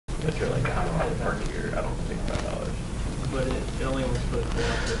But you're like, I don't want to park here. I don't think $5. But it only was for the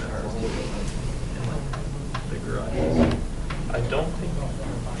co-op and ours in like the garage. I don't think.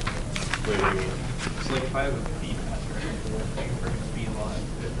 Wait, what do you mean? So like if I have a fee pass, right, I can bring a fee lot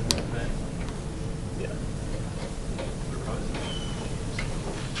at the event. Yeah. Probably.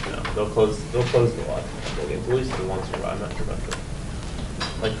 No, they'll close the lot. At least the ones where I'm not sure about the.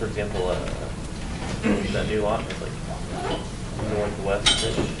 Like for example, that new lot is like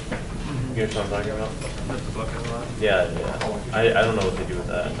northwest-ish. You know what I'm talking about? That's the bucket lot. Yeah, yeah. I don't know what they do with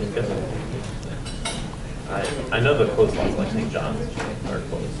that. I'm guessing. I know the closed lots like St. John's are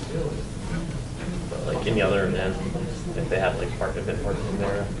closed. But like any other event, if they have like event parking in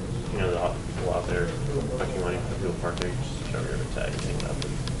there, you know, the people out there collecting money for people park there, you just show your tag and hang it up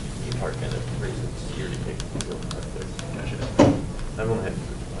and you park in it. Reason security take people park there. Gotcha. I've only had to do it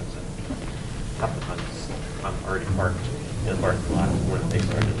half the time I'm already parked in the parking lot when they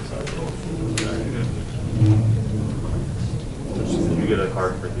started, so you get a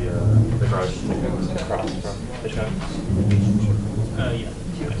card for the garage across from Hitchcock? Yeah.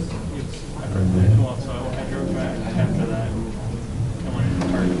 Well, so I drove back after that. I went to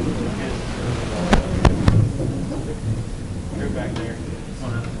Target with the kids. Drove back there.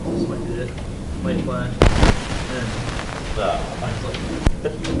 Went out, selected it. Light flash.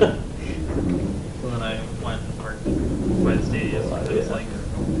 So then I went and parked by the stadium. It was like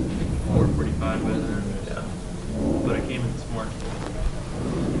 4:45 by then. Yeah. But I came in this morning.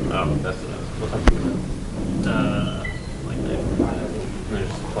 Oh, that's what time do you get? Like 9:45.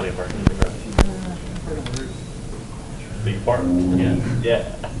 There's plenty of parking in the garage. Big park? Yeah. Yeah.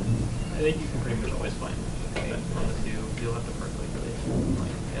 I think you can pretty much always find that unless you'll have to park like really.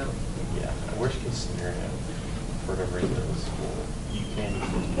 Like, Yeah. Worst case scenario, for whatever reason in the school, you can use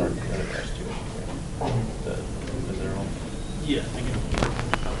this park in the garage too. Is there one? Yeah, I can.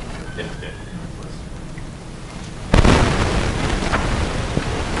 Yeah.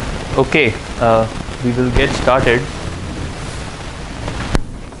 Okay, we will get started.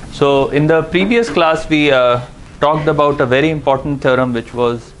 So in the previous class we talked about a very important theorem which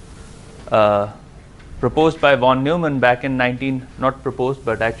was proposed by von Neumann back in not proposed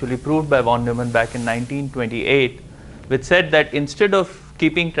but actually proved by von Neumann back in 1928, which said that instead of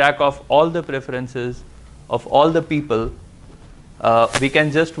keeping track of all the preferences of all the people, we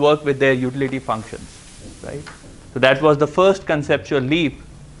can just work with their utility functions, right? So that was the first conceptual leap,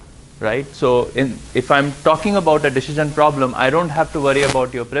 right? So if I'm talking about a decision problem, I don't have to worry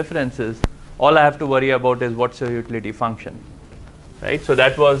about your preferences. All I have to worry about is what's your utility function, right? So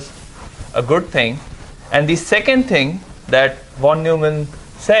that was a good thing. And the second thing that von Neumann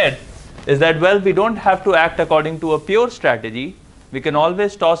said is that, well, we don't have to act according to a pure strategy. We can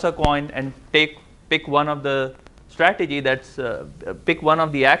always toss a coin and pick one of the strategy that's pick one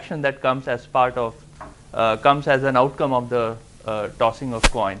of the action that comes as part of comes as an outcome of the tossing of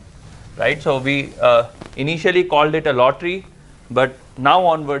coin, right? So we initially called it a lottery, but now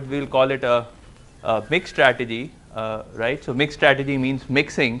onward we'll call it a mixed strategy, right? So mixed strategy means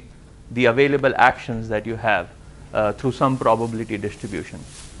mixing the available actions that you have through some probability distribution.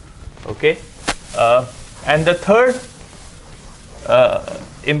 Okay, and the third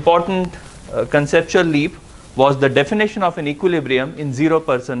important conceptual leap was the definition of an equilibrium in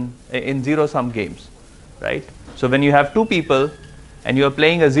zero-sum games, right? So when you have two people and you are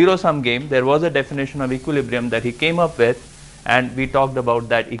playing a zero-sum game, there was a definition of equilibrium that he came up with, and we talked about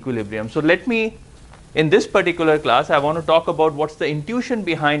that equilibrium. So let me, in this particular class, I want to talk about what's the intuition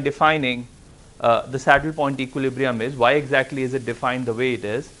behind defining the saddle point equilibrium is, why exactly is it defined the way it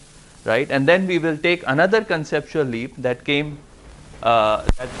is, right? And then we will take another conceptual leap that came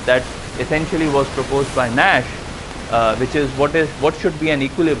that essentially was proposed by Nash, which is what should be an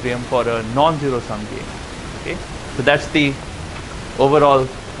equilibrium for a non-zero sum game. Okay, so that's the overall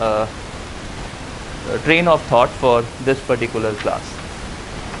train of thought for this particular class.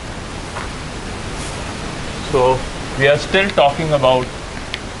 So we are still talking about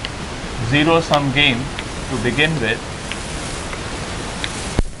zero-sum game to begin with.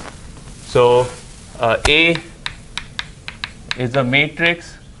 So A is a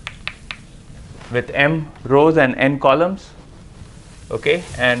matrix with m rows and n columns, okay,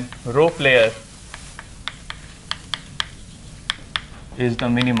 and row player is the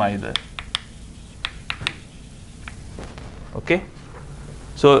minimizer. Okay,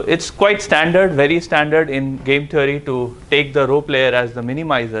 so it's quite standard, very standard in game theory to take the row player as the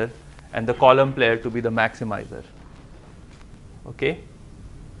minimizer and the column player to be the maximizer. Okay,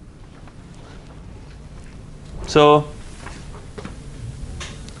 so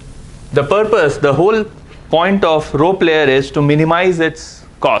the whole point of row player is to minimize its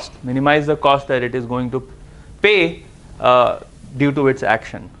cost, minimize the cost that it is going to pay due to its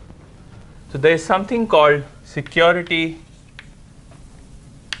action. So there is something called security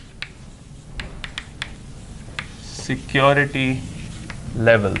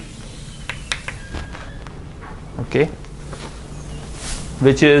level, okay,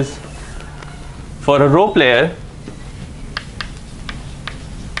 which is for a row player,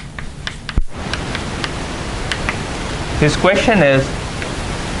 his question is,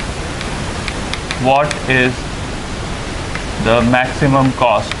 what is the maximum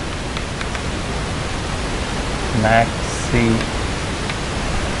cost? Maximum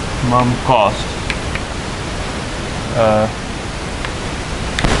cost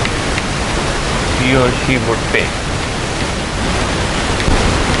he or she would pay.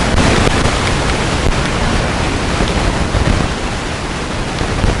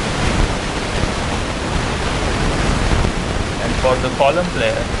 And for the column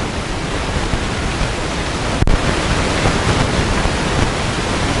player,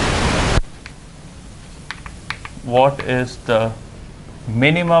 what is the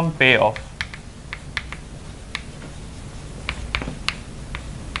minimum payoff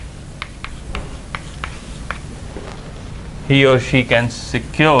he or she can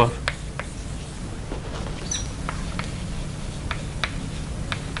secure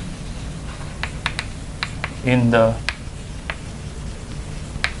in the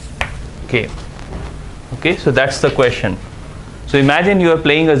game? Okay, so that's the question. So imagine you are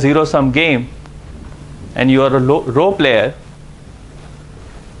playing a zero-sum game and you are a row player.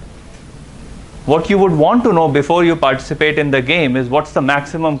 What you would want to know before you participate in the game is what's the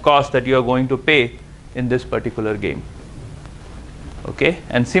maximum cost that you are going to pay in this particular game. Okay,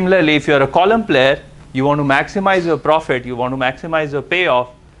 and similarly, if you're a column player, you want to maximize your profit, you want to maximize your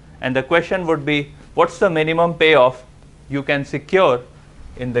payoff, and the question would be, what's the minimum payoff you can secure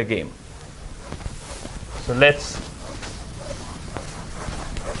in the game? So let's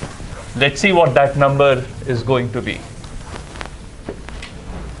see what that number is going to be.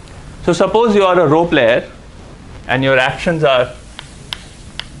 So suppose you are a row player and your actions are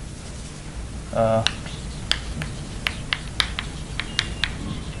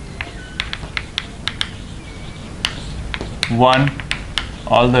one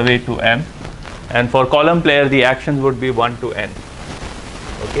all the way to m, and for column player the actions would be 1 to n.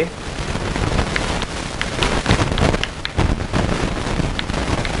 Okay.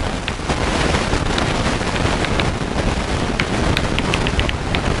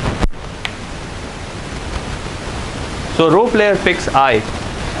 So row player picks I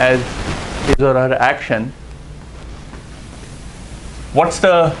as his or her action. What's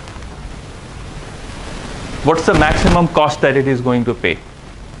the maximum cost that it is going to pay?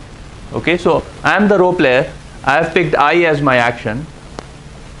 Okay, so I am the row player, I have picked I as my action.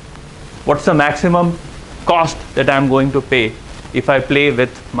 What's the maximum cost that I am going to pay if I play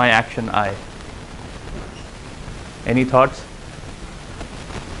with my action I? Any thoughts?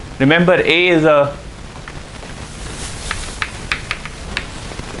 Remember, A is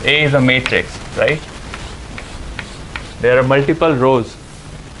a matrix, right? There are multiple rows.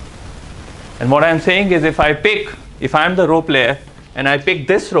 And what I am saying is, if I am the row player and I pick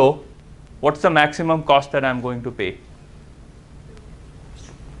this row, what's the maximum cost that I am going to pay?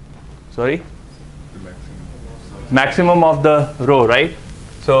 Sorry? Maximum of the row, right?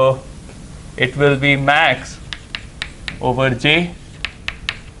 So it will be max over j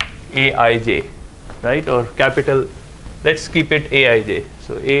aij, right? Or capital, let's keep it aij.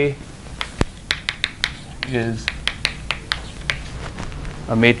 So A is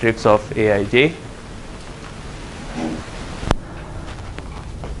a matrix of aij.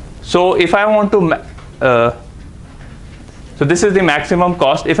 So if I want to, so this is the maximum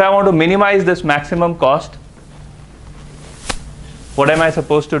cost. If I want to minimize this maximum cost, what am I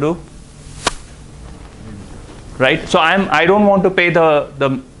supposed to do? Right? So I don't want to pay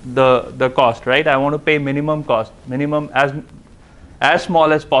the cost, right? I want to pay minimum cost, minimum as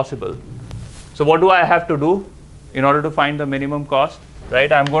small as possible. So what do I have to do in order to find the minimum cost?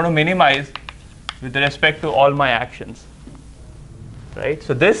 Right? I'm going to minimize with respect to all my actions. Right?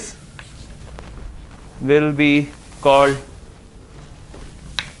 So this will be called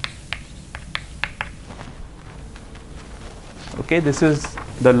this is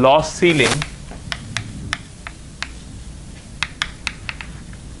the loss ceiling.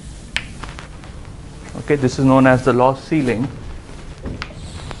 Okay, this is known as the loss ceiling.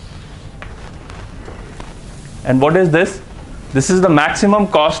 And what is this? This is the maximum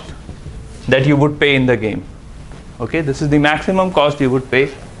cost that you would pay in the game. Okay, this is the maximum cost you would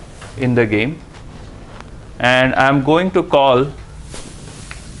pay in the game. And I'm going to call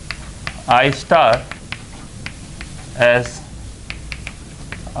I star as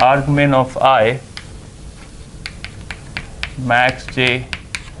argmin of I max j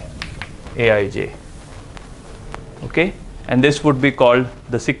aij. Okay, and this would be called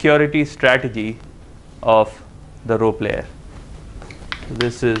the security strategy of the rope layer. So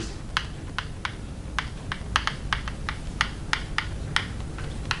this is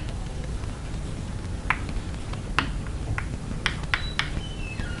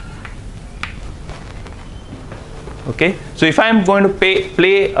okay. So if I am going to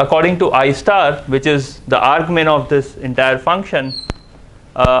play according to I star, which is the argmin of this entire function,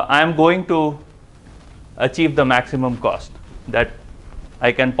 I am going to achieve the maximum cost that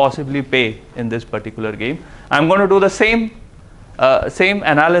I can possibly pay in this particular game. I am going to do the same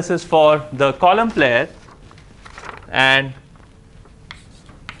analysis for the column player, and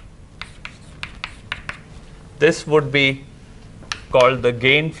this would be called the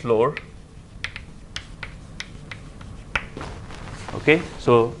gain floor. Okay,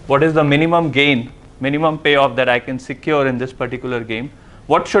 so what is the minimum gain, minimum payoff that I can secure in this particular game?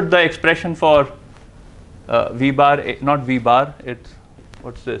 What should the expression for V bar, not V bar, it's,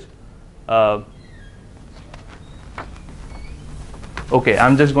 what's this? Okay,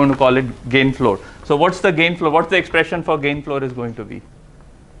 I'm just going to call it gain floor. So what's the gain floor? What's the expression for gain floor is going to be?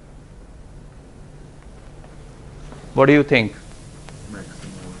 What do you think?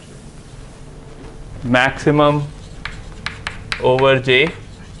 Maximum over j,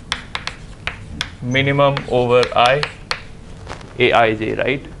 minimum over I, aij,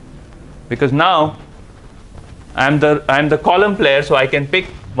 right? Because now I'm the column player, so I can pick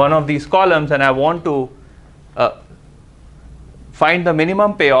one of these columns, and I want to find the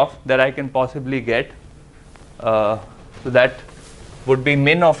minimum payoff that I can possibly get. So that would be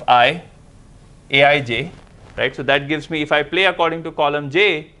min of I, aij, right? So that gives me, if I play according to column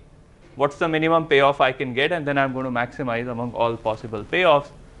j, what's the minimum payoff I can get, and then I'm going to maximize among all possible payoffs.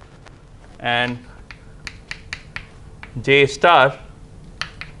 And j star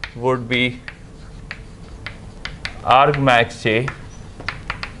would be arg max j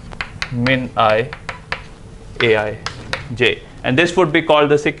min I ai j, and this would be called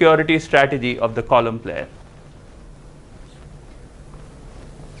the security strategy of the column player.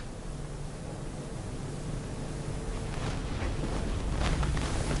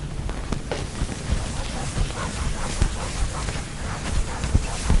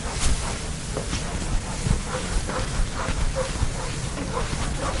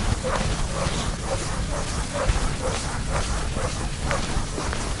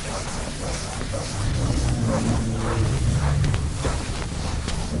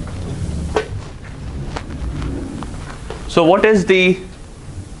 So what is the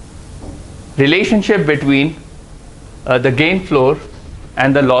relationship between the gain floor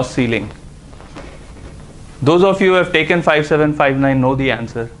and the loss ceiling? Those of you who have taken 5759 know the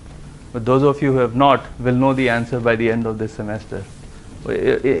answer, but those of you who have not will know the answer by the end of this semester,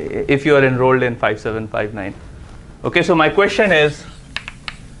 if you are enrolled in 5759. Okay, so my question is,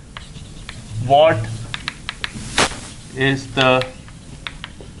 what is the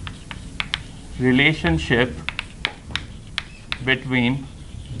relationship between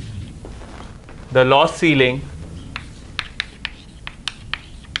the loss ceiling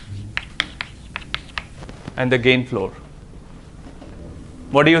and the gain floor?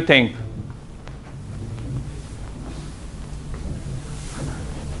 What do you think?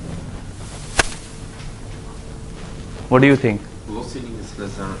 What do you think? Loss ceiling is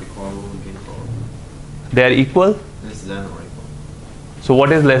less than or equal to gain floor. They are equal? Less than or equal. So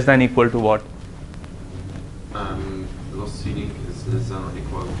what is less than equal to what? Loss ceiling is less than or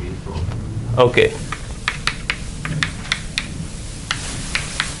equal to gain floor. Okay.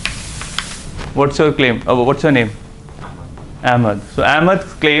 What's your claim? What's your name? Ahmad. So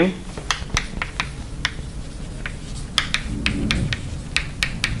Ahmad's claim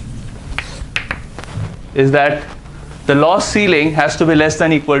is that the loss ceiling has to be less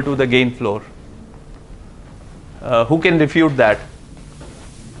than equal to the gain floor. Who can refute that?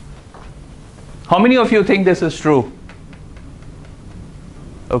 How many of you think this is true?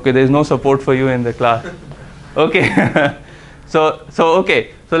 Okay, there is no support for you in the class. Okay, so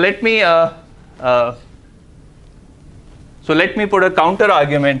let me put a counter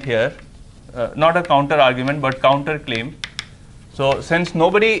argument here, not a counter argument but counter claim. So since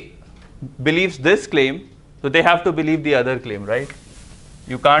nobody believes this claim, so they have to believe the other claim, right?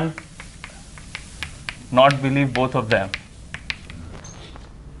 You can't not believe both of them.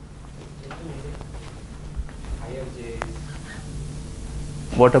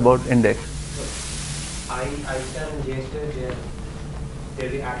 What about index? I star and J star,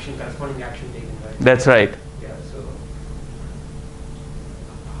 there's the action, corresponding action taken, right? That's right. Yeah, so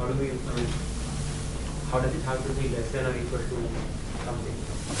how do we, I mean, how does it have to be less than or equal to something?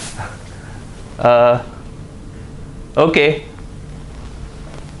 Okay.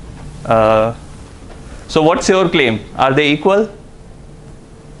 So what's your claim? Are they equal?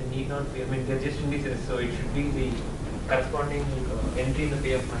 They need not be, I mean, they're just indices, so it should be the corresponding entry in the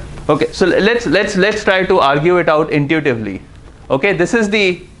payoff match. Okay, so let's try to argue it out intuitively. Okay, this is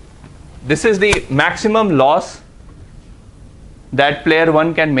the maximum loss that player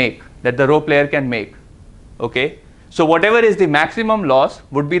 1 can make, that the row player can make. Okay, so whatever is the maximum loss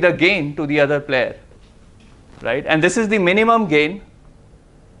would be the gain to the other player, right? And this is the minimum gain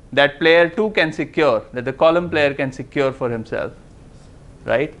that player 2 can secure, that the column player can secure for himself,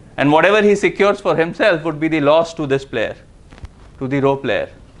 right? And whatever he secures for himself would be the loss to this player, to the row player.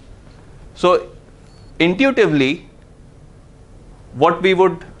 So intuitively, what we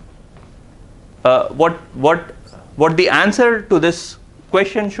would what the answer to this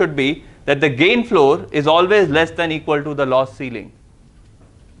question should be that the gain floor is always less than equal to the loss ceiling,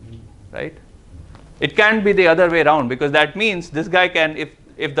 right? It can't be the other way around, because that means this guy can,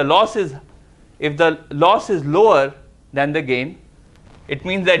 if the loss is lower than the gain, it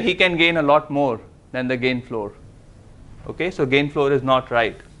means that he can gain a lot more than the gain floor. Okay, so gain floor is not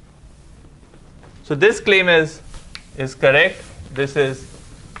right. So this claim is correct. This is,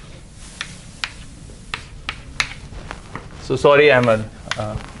 so sorry Ahmed,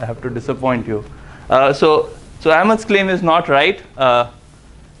 I have to disappoint you. So Ahmed's claim is not right.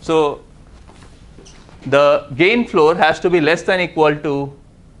 So the gain floor has to be less than equal to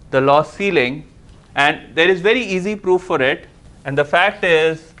the loss ceiling, and there is very easy proof for it. And the fact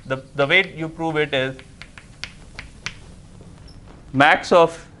is, the way you prove it is max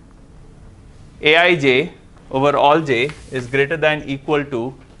of Aij over all j is greater than equal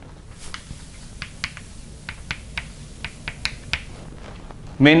to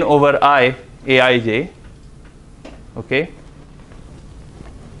min over I Aij. Okay,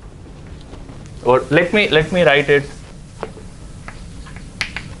 or let me write it.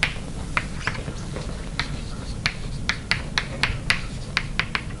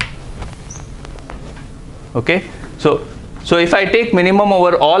 Okay, so if I take minimum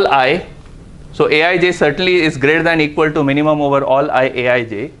over all I, so Aij certainly is greater than equal to minimum over all I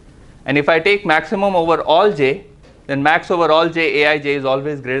Aij, and if I take maximum over all j, then max over all j Aij is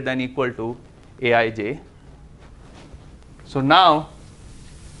always greater than equal to Aij. So now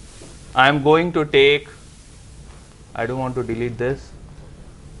I am going to take, I don't want to delete this.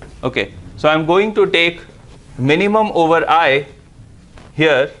 Okay, so I am going to take minimum over I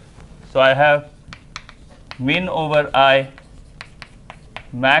here. So I have min over I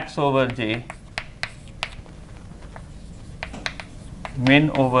max over j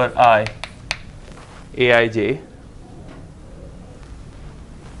min over I Aij,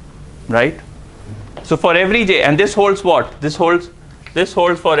 right? So for every j, and this holds what? This holds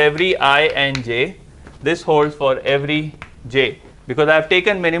for every I and j. This holds for every j, because I have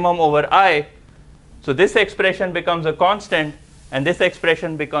taken minimum over I. So this expression becomes a constant, and this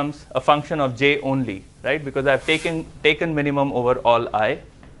expression becomes a function of j only, right? Because I have taken minimum over all I.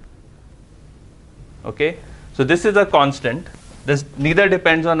 Okay, so this is a constant. This neither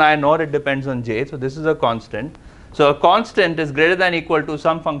depends on I nor it depends on j. So this is a constant. So a constant is greater than equal to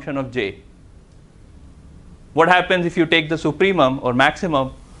some function of j. What happens if you take the supremum or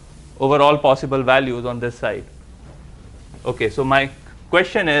maximum over all possible values on this side? Okay, so my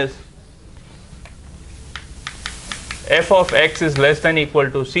question is, f of x is less than equal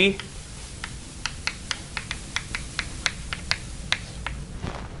to c.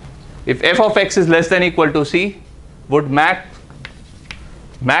 If f of x is less than equal to c, would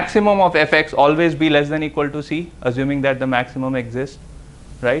maximum of fx always be less than equal to c, assuming that the maximum exists,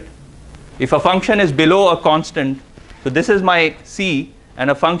 right? If a function is below a constant, so this is my c,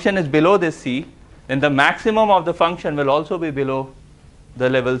 and a function is below this c, then the maximum of the function will also be below the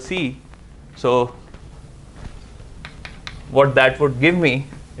level c. So what that would give me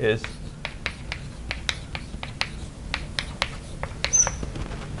is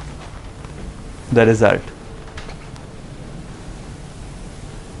the result.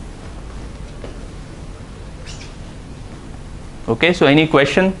 Okay, so any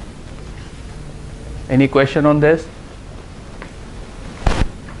question? Any question on this?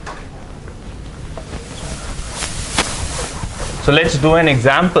 So let's do an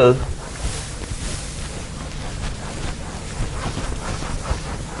example.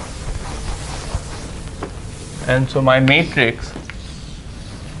 And so my matrix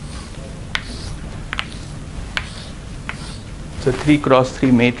It's a 3 cross 3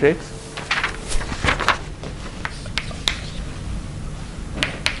 matrix.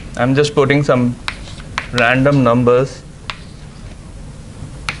 I'm just putting some random numbers.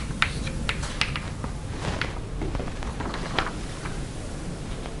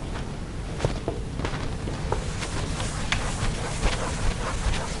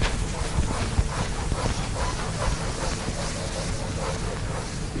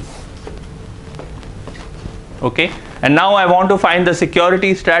 Okay, and now I want to find the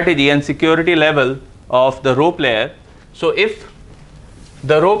security strategy and security level of the row player. So if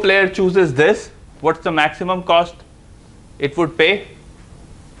the row player chooses this, what's the maximum cost it would pay?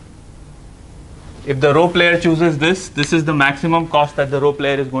 If the row player chooses this is the maximum cost that the row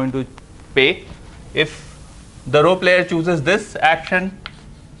player is going to pay. If the row player chooses this action,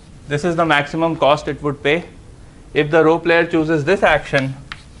 this is the maximum cost it would pay. If the row player chooses this action,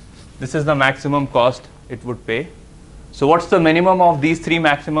 this is the maximum cost it would pay. So what's the minimum of these three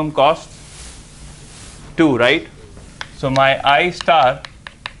maximum costs? 2, right? So my I star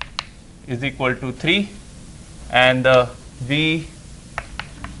is equal to 3 and the V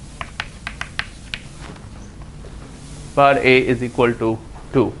bar A is equal to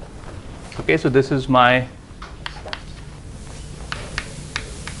 2. Okay, so this is my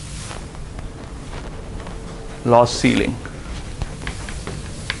loss ceiling.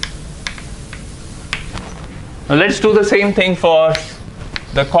 Now let's do the same thing for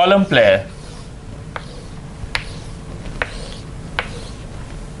the column player.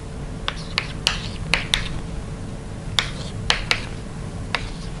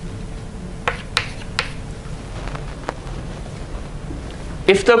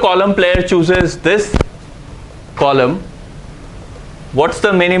 If the column player chooses this column, what's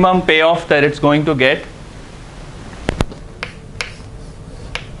the minimum payoff that it's going to get?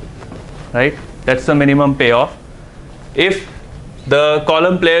 Right? That's the minimum payoff. If the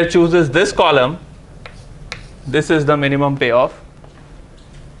column player chooses this column, this is the minimum payoff.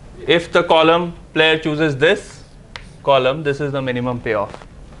 If the column player chooses this column, this is the minimum payoff.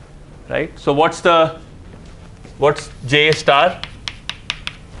 Right? So what's J star?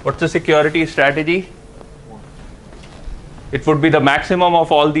 What's the security strategy? It would be the maximum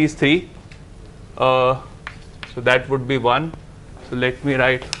of all these three. So that would be 1. So let me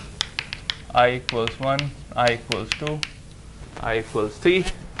write I equals 1, I equals 2, I equals 3.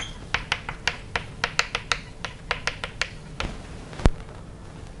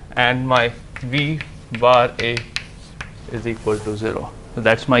 And my V bar A is equal to 0. So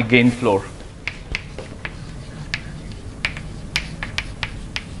that's my gain floor.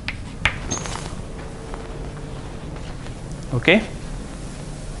 Okay.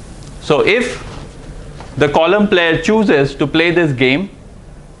 So if the column player chooses to play this game,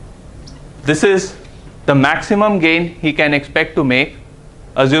 this is the maximum gain he can expect to make,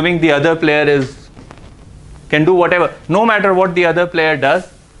 assuming the other player can do whatever. No matter what the other player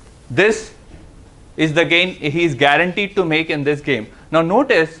does, this is the gain he is guaranteed to make in this game. Now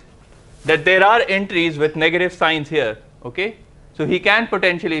notice that there are entries with negative signs here. Okay, so he can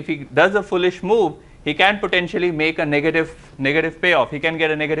potentially, if he does a foolish move, he can potentially make a negative payoff. He can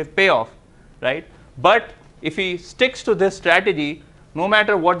get a negative payoff, right? But if he sticks to this strategy, no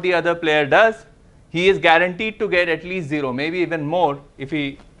matter what the other player does, he is guaranteed to get at least 0, maybe even more if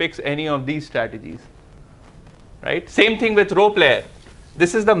he picks any of these strategies, right? Same thing with row player.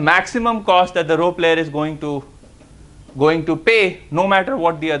 This is the maximum cost that the row player is going to pay, no matter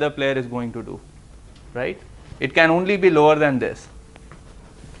what the other player is going to do, right? It can only be lower than this.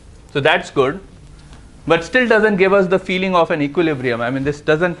 So that's good, but still doesn't give us the feeling of an equilibrium. I mean,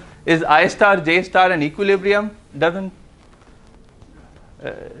 is I star J star an equilibrium? Doesn't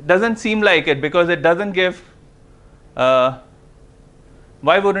seem like it, because it doesn't give. Why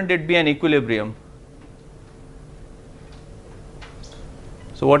wouldn't it be an equilibrium?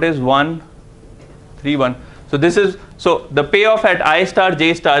 So what is 1, 3, 1? So this is, so the payoff at I star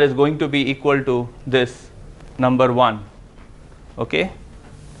J star is going to be equal to this number 1. Okay.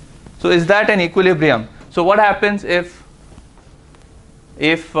 So is that an equilibrium? So what happens if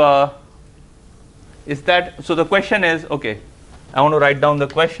is that, so the question is, okay, I want to write down the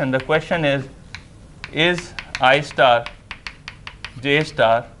question. The question is I star J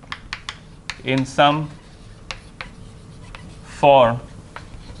star in some form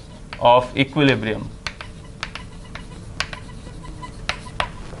of equilibrium?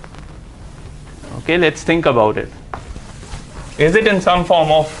 Okay, let's think about it. Is it in some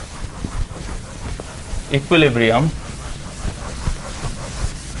form of equilibrium?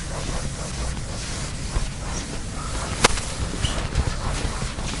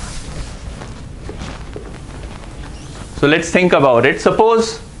 So let's think about it.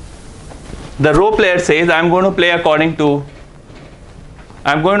 Suppose the row player says, I'm going to play according to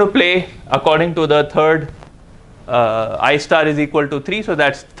the third I star is equal to 3. So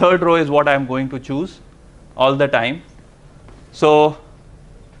that's third row is what I'm going to choose all the time. So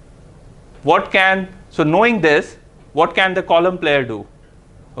knowing this, what can the column player do?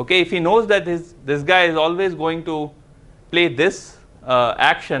 Okay, if he knows that this guy is always going to play this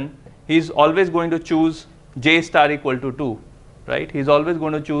action, he's always going to choose j star equal to 2, right? He's always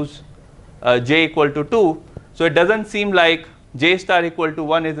going to choose j equal to 2. So it doesn't seem like j star equal to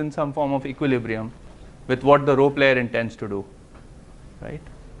 1 is in some form of equilibrium with what the row player intends to do, right?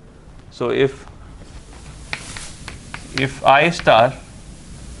 So if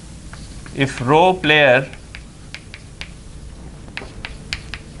row player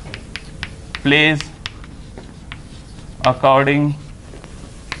plays according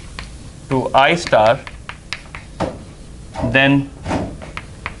to I star, then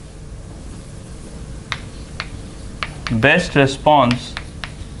best response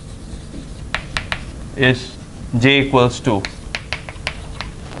is j equals 2.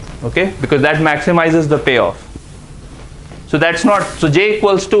 Okay, because that maximizes the payoff. So j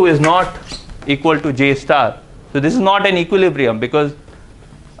equals 2 is not equal to j star. So this is not an equilibrium, because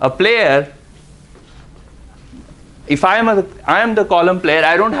a player, if I am the column player,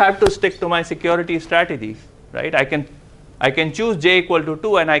 I don't have to stick to my security strategy, right? I can choose j equal to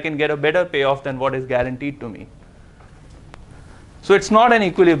 2 and I can get a better payoff than what is guaranteed to me. So it's not an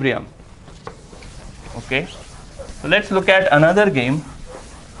equilibrium. Okay, so let's look at another game.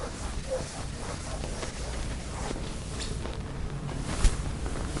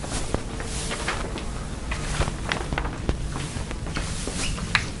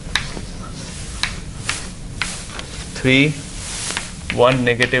 Three, 1,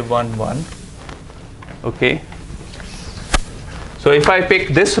 -1, 1. Okay. So if I pick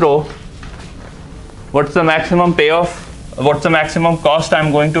this row, what's the maximum payoff? What's the maximum cost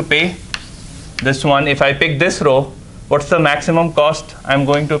I'm going to pay? This one. If I pick this row, what's the maximum cost I'm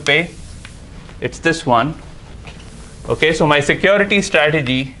going to pay? It's this one. Okay, so my security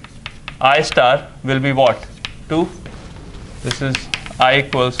strategy, I star, will be what? 2. This is I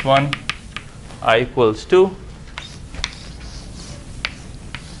equals 1, I equals 2.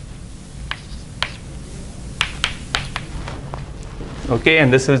 Okay,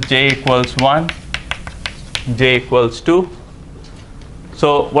 and this is j equals 1, j equals 2.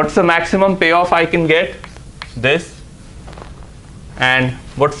 So what's the maximum payoff I can get? This. And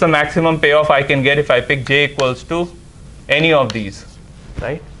what's the maximum payoff I can get if I pick j equals 2? Any of these,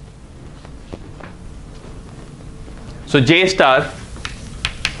 right? So j star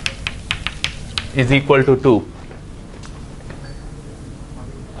is equal to 2.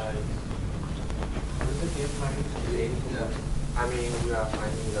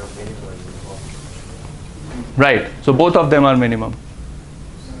 Right, so both of them are minimum.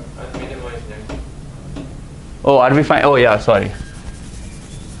 Oh, are we fine? Oh, yeah, sorry.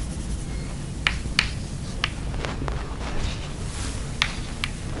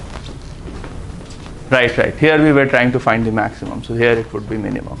 Right. Here we were trying to find the maximum. So here it would be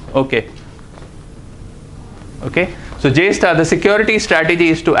minimum. Okay. So j star, the security strategy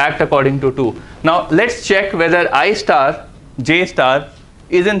is to act according to 2. Now let's check whether I star, j star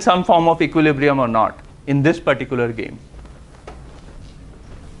is in some form of equilibrium or not in this particular game.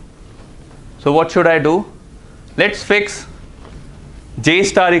 So what should I do? Let's fix j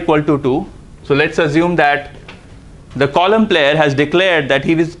star equal to 2. So let's assume that the column player has declared that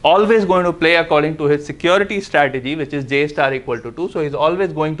he is always going to play according to his security strategy, which is j star equal to 2. So he's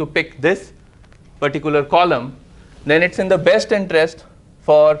always going to pick this particular column. Then it's in the best interest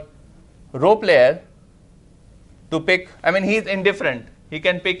for row player to pick, he's indifferent. He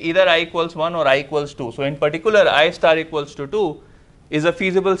can pick either I equals 1 or I equals 2. So in particular, I star equals to 2 is a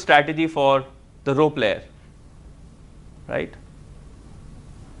feasible strategy for the row player, right?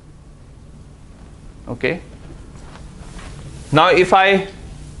 Okay. Now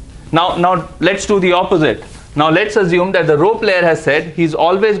now let's do the opposite. Now let's assume that the row player has said he's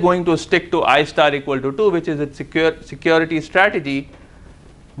always going to stick to I star equal to 2, which is its security strategy.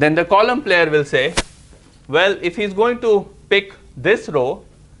 Then the column player will say, well, if he's going to pick this row,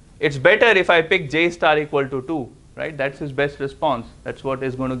 it's better if I pick j star equal to 2, right? That's his best response. That's what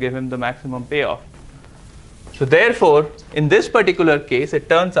is going to give him the maximum payoff. So therefore, in this particular case, it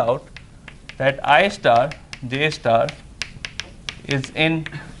turns out that I star, j star is in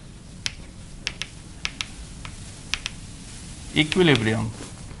equilibrium,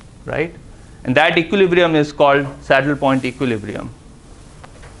 right? And that equilibrium is called saddle point equilibrium.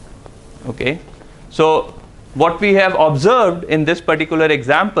 Okay. So what we have observed in this particular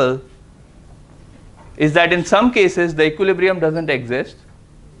example is that in some cases the equilibrium doesn't exist.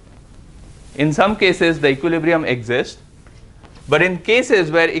 In some cases the equilibrium exists, but in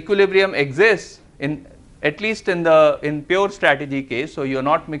cases where equilibrium exists, at least in pure strategy case, so you're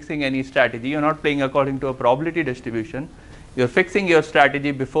not mixing any strategy, you're not playing according to a probability distribution, you're fixing your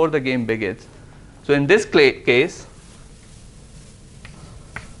strategy before the game begins. So in this case,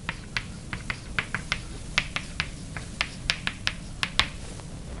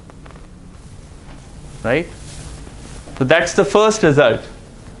 right? So that's the first result.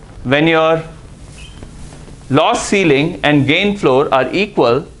 When your loss ceiling and gain floor are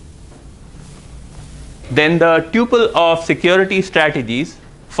equal, then the tuple of security strategies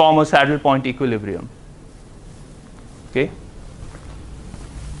form a saddle point equilibrium. Okay?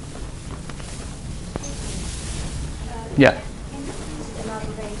 Yeah. Can you please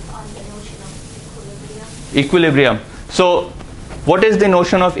elaborate on the notion of Equilibrium. So what is the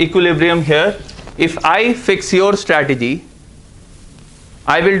notion of equilibrium here? If I fix your strategy,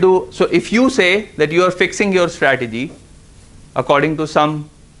 I will do, so if you say that you are fixing your strategy according to some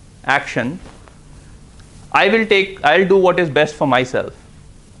action, I'll do what is best for myself,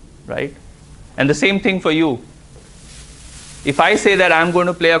 right? And the same thing for you. If I say that I'm going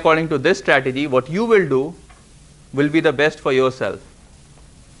to play according to this strategy, what you will do will be the best for yourself.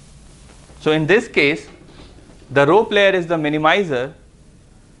 So in this case, the row player is the minimizer.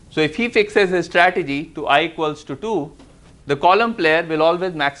 So if he fixes his strategy to I equals to 2, the column player will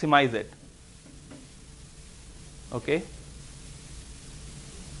always maximize it. Okay?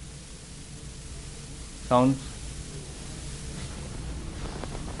 Sounds?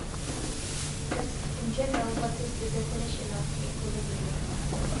 In general, what is the definition of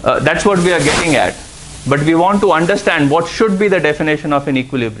equilibrium? That's what we are getting at. But we want to understand what should be the definition of an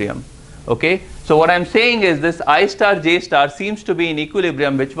equilibrium. Okay? So what I'm saying is this I star J star seems to be in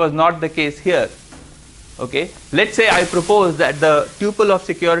equilibrium, which was not the case here. Okay? Let's say I propose that the tuple of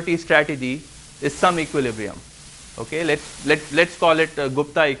security strategy is some equilibrium. Okay? Let's call it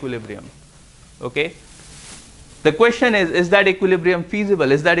Gupta equilibrium. Okay? The question is that equilibrium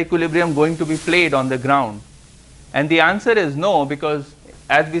feasible? Is that equilibrium going to be played on the ground? And the answer is no, because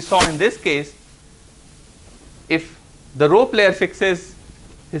as we saw in this case, if the row player fixes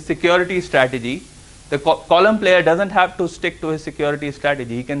his security strategy, the column player doesn't have to stick to his security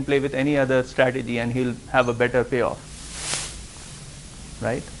strategy. He can play with any other strategy and he'll have a better payoff.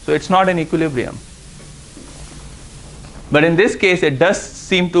 Right? So it's not an equilibrium. But in this case, it does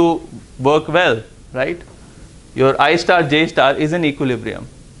seem to work well, right? Your I star J star is in equilibrium.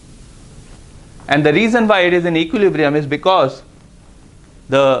 And the reason why it is in equilibrium is because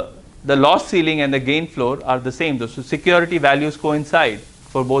the loss ceiling and the gain floor are the same. So security values coincide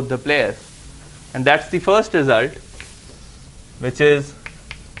for both the players. And that's the first result, which is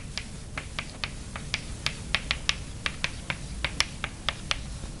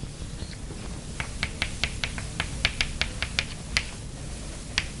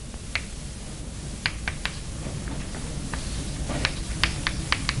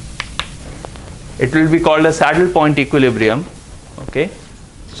it will be called a saddle point equilibrium. Okay?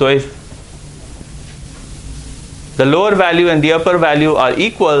 So if the lower value and the upper value are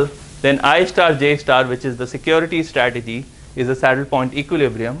equal, then I star J star, which is the security strategy, is a saddle point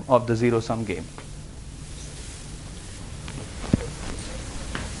equilibrium of the zero-sum game.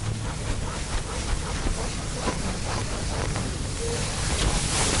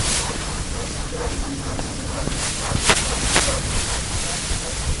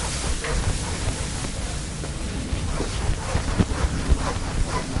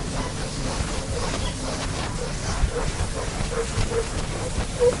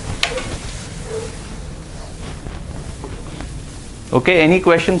 Okay, any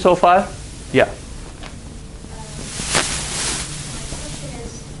questions so far? Yeah. My question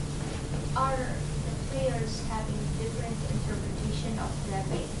is, are the players having different interpretation of the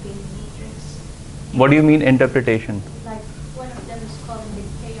game matrix? What do you mean interpretation? Like one of them is calling it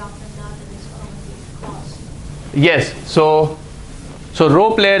payoff and the other is calling it cost. Yes, so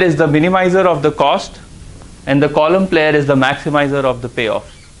row player is the minimizer of the cost and the column player is the maximizer of the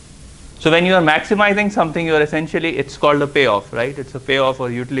payoff. So when you are maximizing something, you are essentially, it's called a payoff, right? It's a payoff or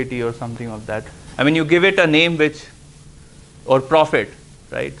utility or something of that. I mean, you give it a name which, or profit,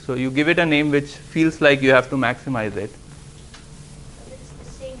 right? So you give it a name which feels like you have to maximize it. It's the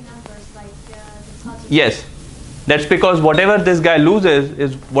same numbers like the positive. Yes, that's because whatever this guy loses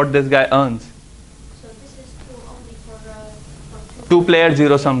is what this guy earns. So this is true only for Two-player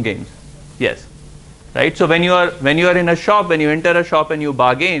zero-sum games. Yes, right. So when you are in a shop, when you enter a shop and you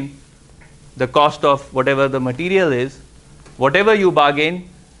bargain, the cost of whatever the material is, whatever you bargain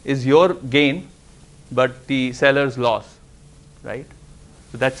is your gain, but the seller's loss, right?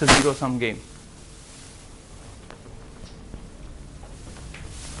 So that's a zero-sum game.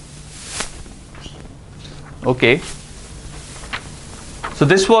 Okay. So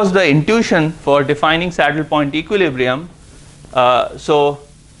this was the intuition for defining saddle point equilibrium. So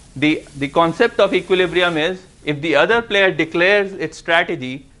the concept of equilibrium is, if the other player declares its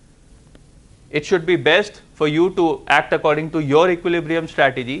strategy, it should be best for you to act according to your equilibrium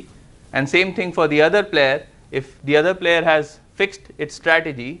strategy, and same thing for the other player. If the other player has fixed its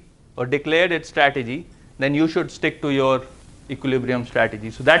strategy or declared its strategy, then you should stick to your equilibrium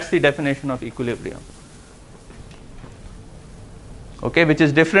strategy. So that's the definition of equilibrium. Okay, which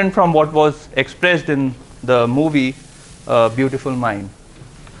is different from what was expressed in the movie Beautiful Mind.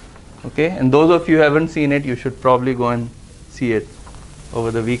 Okay, and those of you who haven't seen it, you should probably go and see it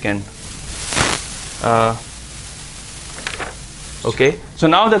over the weekend. Okay, so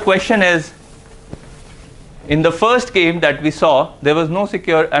now the question is, in the first game that we saw, there was no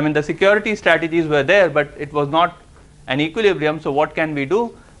the security strategies were there, but it was not an equilibrium. So what can we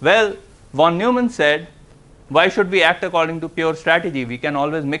do? Well, von Neumann said, why should we act according to pure strategy? We can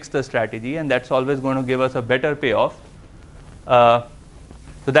always mix the strategy, and that's always going to give us a better payoff. So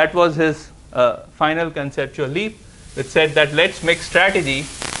that was his final conceptual leap, which said that let's mix strategy,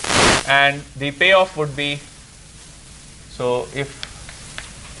 and the payoff would be, so if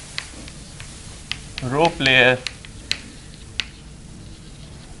rho player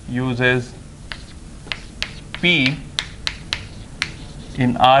uses P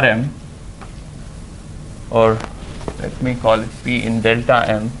in Rm, or let me call it P in delta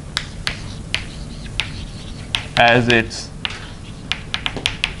M, as its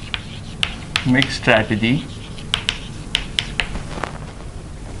mixed strategy,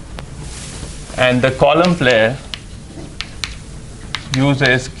 and the column player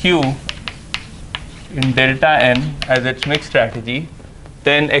uses Q in delta N as its mixed strategy,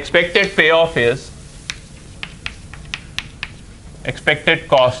 then expected payoff is expected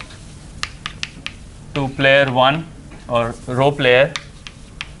cost to player 1 or rho player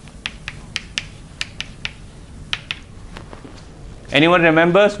Anyone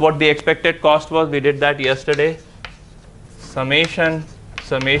remembers what the expected cost was? We did that yesterday. Summation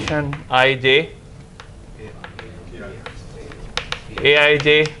ij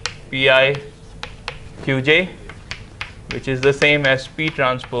aij pi qj, which is the same as p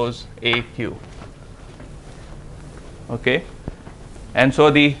transpose aq. Okay, and so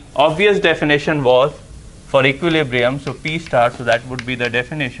the obvious definition was for equilibrium, so p star, so that would be the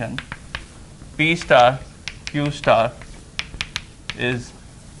definition, p star q star is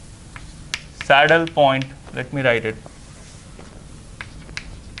saddle point, let me write it,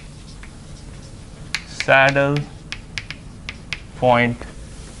 saddle point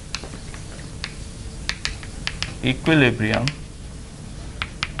equilibrium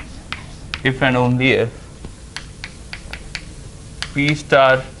if and only if p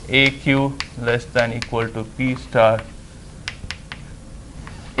star aq less than equal to p star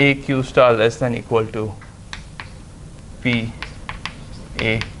aq star less than equal to p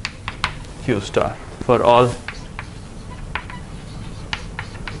a q star for all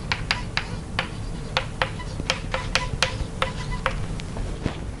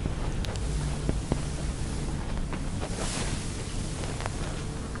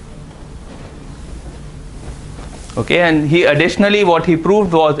okay. And he additionally, what he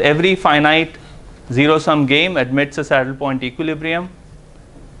proved was every finite zero-sum game admits a saddle point equilibrium,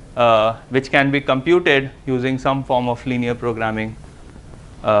 which can be computed using some form of linear programming,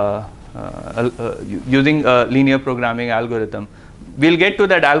 using a linear programming algorithm. We'll get to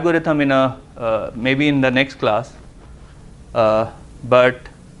that algorithm in a maybe in the next class, but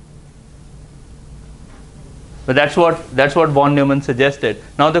that's what von Neumann suggested.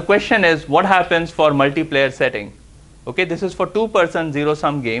 Now the question is, what happens for multiplayer setting? Okay, this is for two-person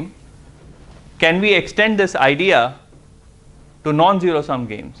zero-sum game. Can we extend this idea to non-zero-sum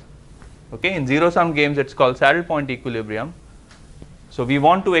games? Okay, in zero-sum games it's called saddle point equilibrium. So we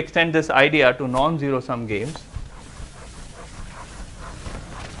want to extend this idea to non-zero-sum games.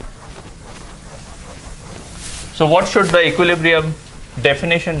 So what should the equilibrium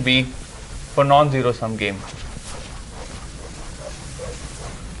definition be for non-zero-sum game?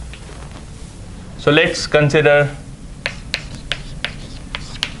 So let's consider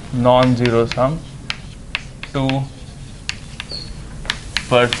non-zero-sum, two-person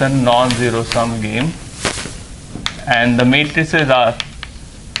non-zero-sum game, and the matrices are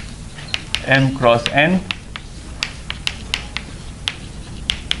M cross N,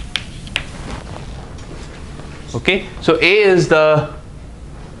 Okay, so A is the,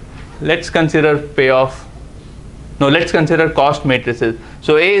 let's consider payoff. No, let's consider cost matrices.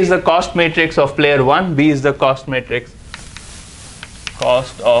 So A is the cost matrix of player 1, B is the cost matrix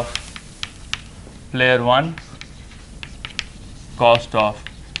cost of player 1, cost of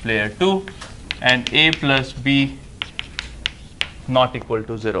player 2, and A plus B not equal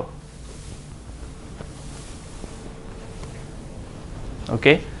to 0.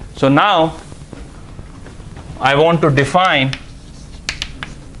 Okay, so now I want to define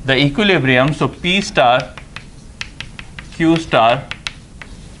the equilibrium. So P star Q star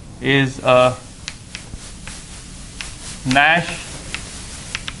is a Nash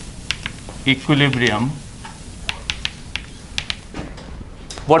equilibrium.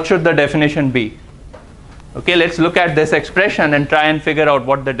 What should the definition be? Okay, let's look at this expression and try and figure out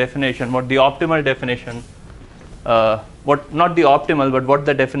what the definition, what the optimal definition, what not the optimal, but what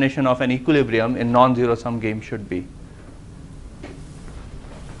the definition of an equilibrium in non-zero sum game should be.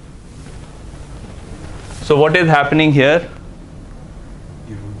 So what is happening here?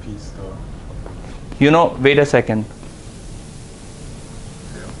 Given P star. You know, wait a second.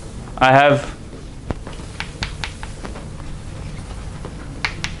 I have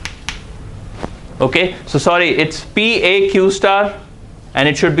okay, so sorry, it's P A Q star and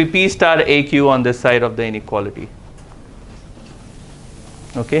it should be P star A Q on this side of the inequality.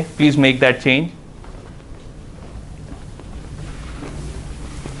 Okay, please make that change.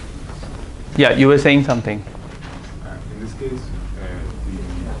 Yeah, you were saying something. In this case, the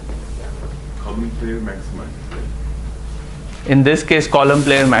column player maximizes, right? In this case, column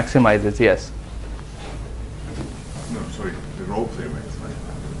player maximizes, yes. No, sorry, the row player maximizes.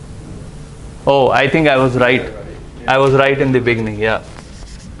 Oh, I think I was right. I was right in the beginning, yeah.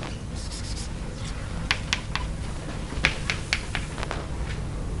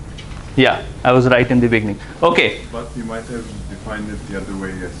 Yeah, I was right in the beginning. Okay. But you might have defined it the other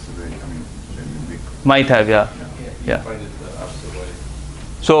way yesterday. I mean, Might have, yeah. Yeah. Find it the opposite way.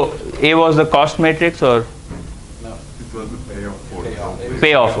 So A was the cost matrix or No. it was the payoff for Payoff.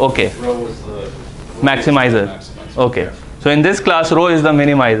 payoff? Okay. Row was the Maximizer. Okay. So in this class, rho is the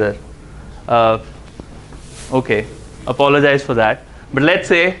minimizer. Okay. Apologize for that. But let's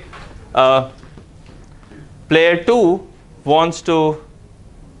say player 2 wants to.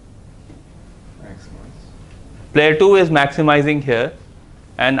 maximize. Player 2 is maximizing here,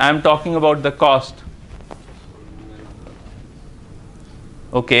 and I'm talking about the cost.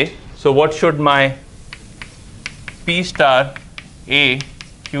 Okay, so what should my P star A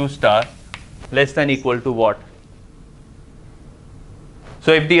Q star less than equal to what?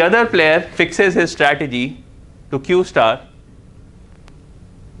 So if the other player fixes his strategy to Q star,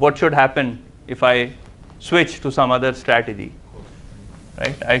 what should happen if I switch to some other strategy?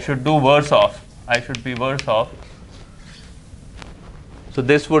 Right? I should do worse off. I should be worse off. So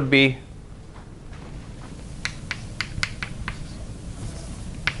this would be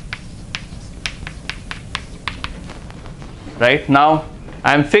right now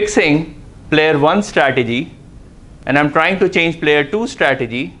I'm fixing player 1 strategy and I'm trying to change player 2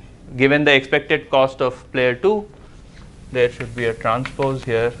 strategy given the expected cost of player 2. There should be a transpose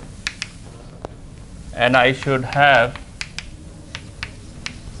here and I should have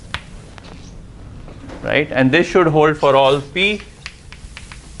right, and this should hold for all P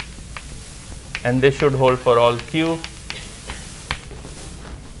and this should hold for all Q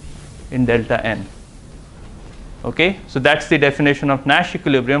in delta n. Okay, so that's the definition of Nash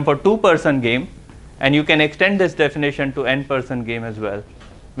equilibrium for 2-person game, and you can extend this definition to n-person game as well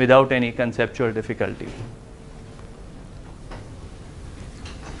without any conceptual difficulty.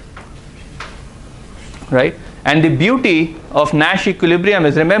 Right, and the beauty of Nash equilibrium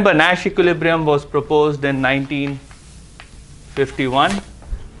is, remember, Nash equilibrium was proposed in 1951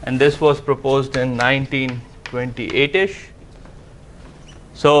 and this was proposed in 1928ish.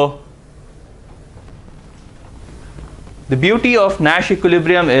 So the beauty of Nash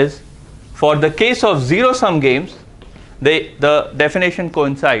equilibrium is, for the case of zero-sum games, the definition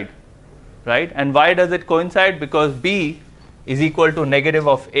coincide, right? And why does it coincide? Because B is equal to negative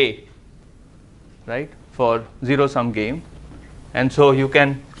of A, right, for zero-sum game, and so you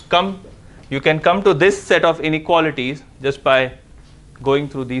can come to this set of inequalities just by going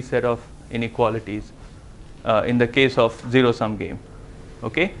through these set of inequalities in the case of zero-sum game.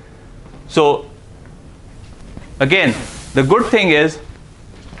 Okay, so again, the good thing is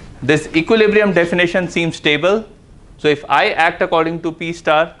this equilibrium definition seems stable. So if I act according to P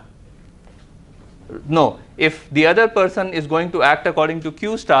star, no, if the other person is going to act according to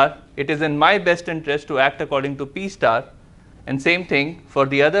Q star, it is in my best interest to act according to P star, and same thing for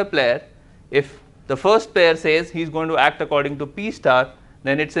the other player. If the first player says he's going to act according to P star,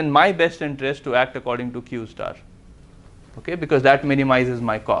 then it's in my best interest to act according to Q star, okay, because that minimizes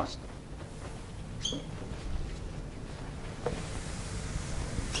my cost.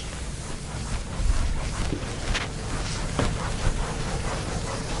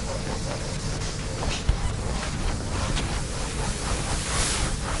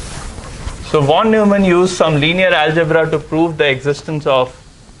 So von Neumann used some linear algebra to prove the existence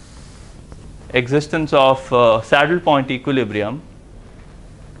of saddle point equilibrium,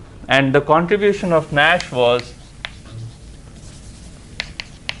 and the contribution of Nash was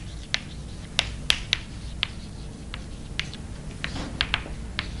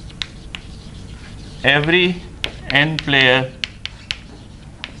every n player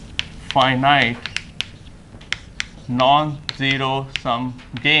finite non-zero sum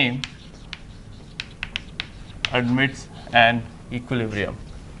game admits an equilibrium.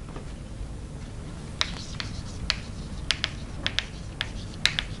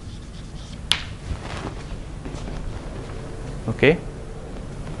 Okay.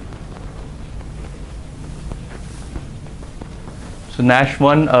 So Nash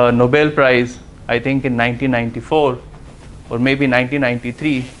won a Nobel Prize, I think in 1994 or maybe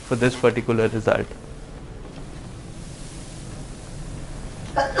 1993 for this particular result.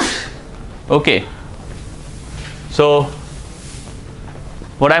 Okay. So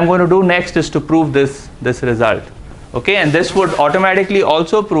what I'm going to do next is to prove this result. Okay, and this would automatically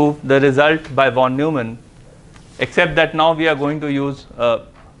also prove the result by von Neumann, except that now we are going to use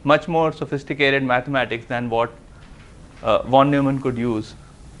much more sophisticated mathematics than what von Neumann could use.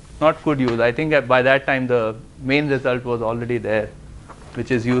 Not could use, I think that by that time the main result was already there,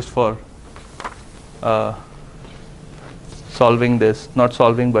 which is used for solving this, not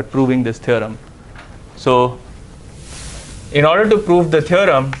solving but proving this theorem. So in order to prove the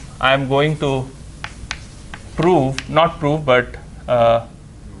theorem, I am going to prove, not prove, but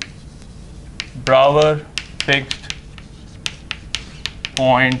Brouwer fixed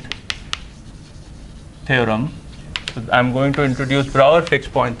point theorem. So I am going to introduce Brouwer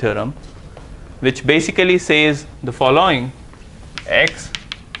fixed point theorem, which basically says the following: X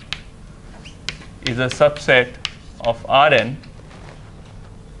is a subset of Rn,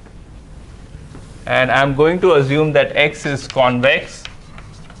 and I am going to assume that X is convex,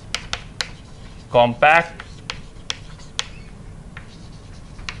 compact,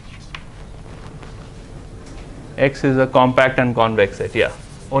 X is a compact and convex set, yeah,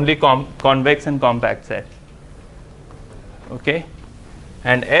 only convex and compact set. Okay,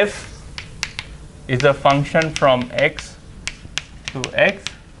 and F is a function from X to X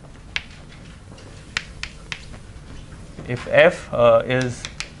if F is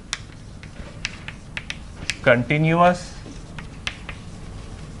continuous,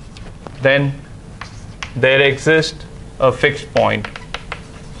 then there exists a fixed point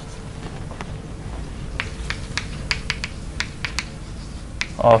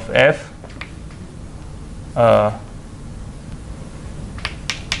of F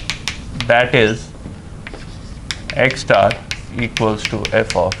that is X star equals to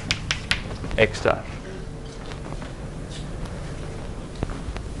F of X star.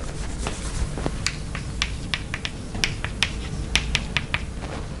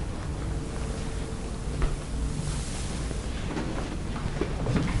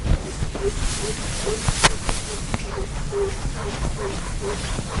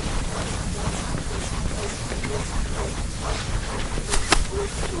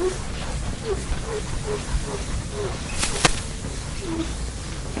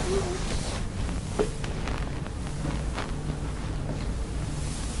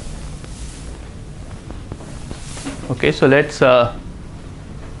 Okay, so let's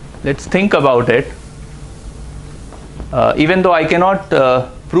think about it. Even though I cannot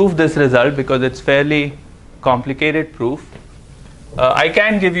prove this result because it's fairly complicated proof, I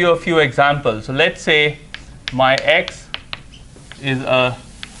can give you a few examples. So let's say my X is a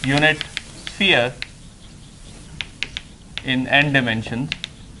unit sphere in n dimensions.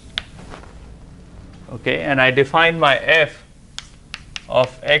 Okay, and I define my F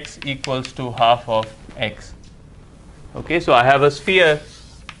of X equals to half of X. Okay, so I have a sphere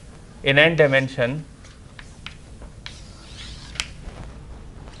in n dimension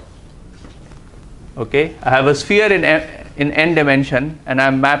Okay, I have a sphere in n dimension, and I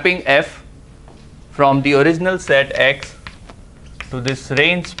am mapping F from the original set X to this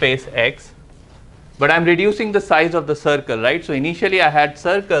range space X, but I am reducing the size of the circle, right? So initially I had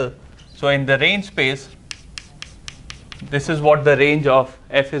circle, so in the range space, this is what the range of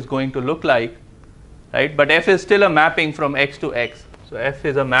F is going to look like, right? But F is still a mapping from X to X. So F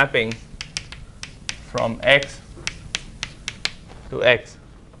is a mapping from x to x.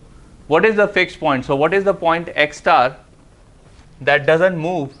 What is the fixed point? So what is the point x star that doesn't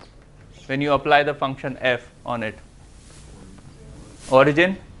move when you apply the function f on it?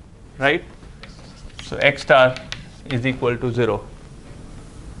 Origin, right? So x star is equal to 0.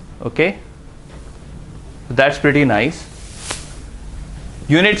 Okay, so that's pretty nice.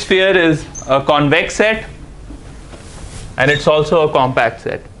 Unit sphere is a convex set and it's also a compact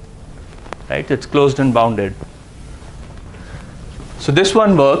set, right? It's closed and bounded. So this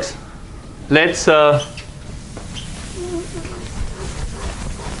one works. Let's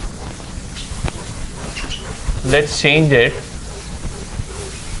change it.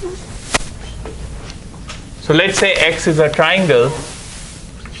 So let's say x is a triangle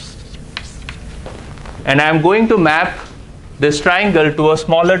and I'm going to map this triangle to a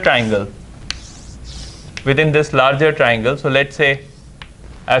smaller triangle within this larger triangle. So let's say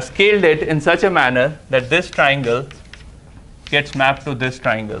I've scaled it in such a manner that this triangle gets mapped to this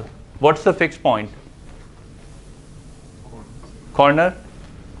triangle. What's the fixed point? Corner,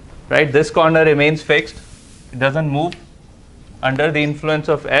 right? This corner remains fixed. It doesn't move under the influence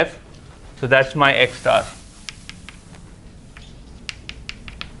of f. So that's my x star.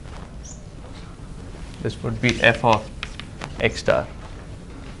 This would be f of x star.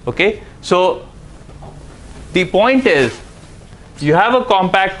 Okay, so the point is you have a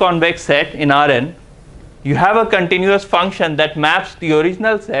compact convex set in Rn, you have a continuous function that maps the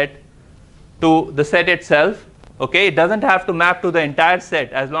original set to the set itself. Okay, it doesn't have to map to the entire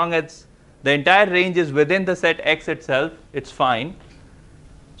set. As long as the entire range is within the set x itself, it's fine.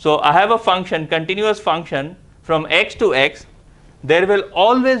 So I have a function, continuous function from x to x. There will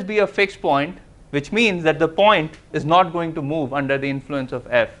always be a fixed point, which means that the point is not going to move under the influence of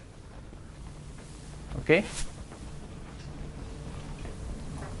f. Okay.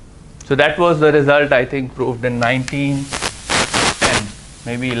 So that was the result, I think, proved in 1910,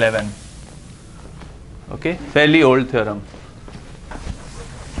 maybe 11. Okay, fairly old theorem.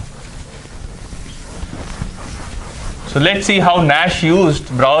 So let's see how Nash used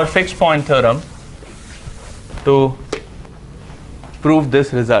Brouwer fixed point theorem to prove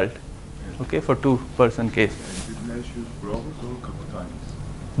this result. Okay, for two-person case. Did Nash use Brouwer's or Kakutani's?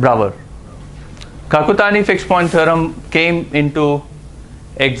 Brouwer. Kakutani fixed point theorem came into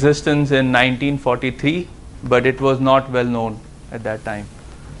existence in 1943, but it was not well known at that time.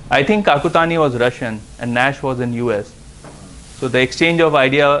 I think Kakutani was Russian and Nash was in US. So the exchange of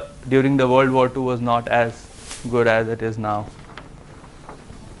idea during the World War II was not as good as it is now.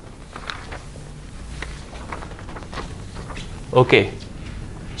 Okay,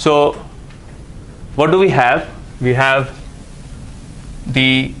 so what do we have? We have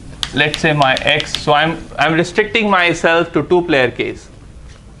the, let's say my x, so I'm restricting myself to two-player case.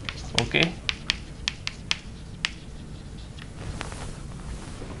 Okay.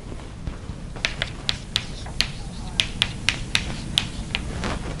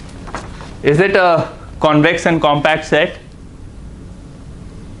 Is it a convex and compact set?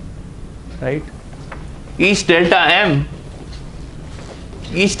 Right? Each delta m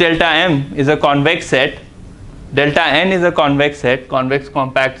is a convex set. Delta n is a convex set, convex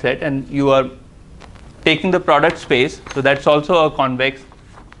compact set, and you are taking the product space, so that's also a convex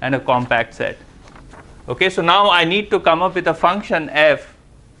and a compact set. Okay, so now I need to come up with a function f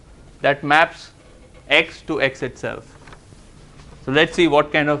that maps x to x itself. So let's see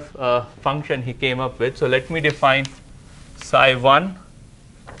what kind of function he came up with. So let me define psi1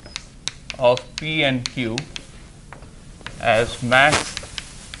 of p and q as max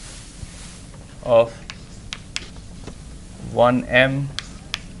of 1m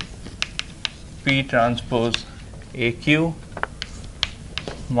p transpose aq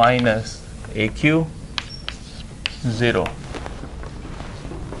minus aq 0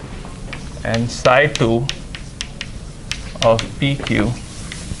 and psi2 of pq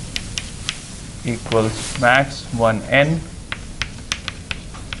equals max 1n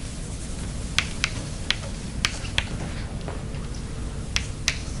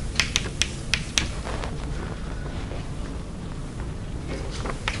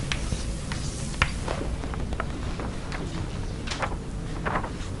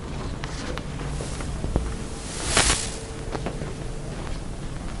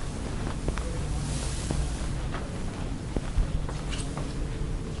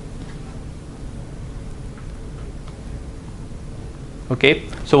Okay,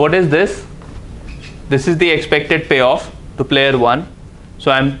 so what is this? This is the expected payoff to player 1. So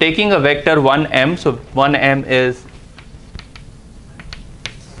I'm taking a vector 1m. So 1m is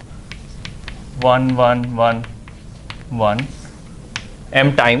 1, 1, 1, 1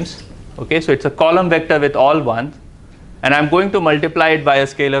 m times. Okay, so it's a column vector with all ones, and I'm going to multiply it by a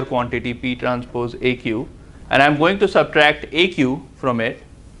scalar quantity P transpose AQ, and I'm going to subtract AQ from it,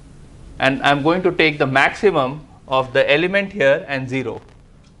 and I'm going to take the maximum of the element here and 0.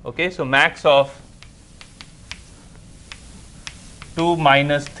 Okay, so max of 2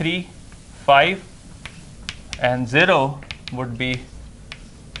 minus 3, 5, and 0 would be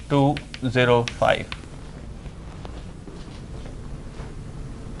 2, 0, 5.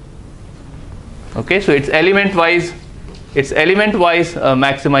 Okay, so it's element wise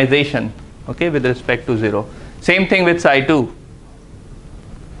maximization, okay, with respect to 0. Same thing with psi 2.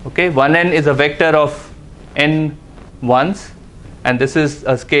 Okay, 1n is a vector of n ones, and this is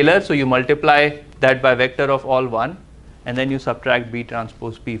a scalar, so you multiply that by vector of all 1, and then you subtract B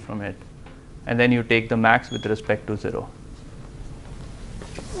transpose P from it, and then you take the max with respect to 0.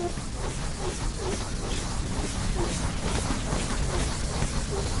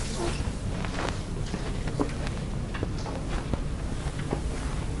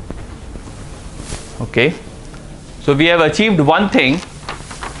 Okay, so we have achieved one thing.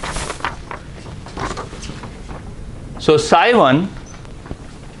 So psi 1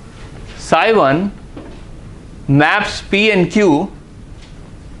 maps P and Q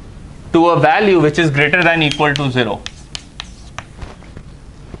to a value which is greater than equal to 0,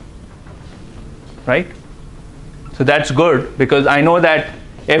 right? So that's good, because I know that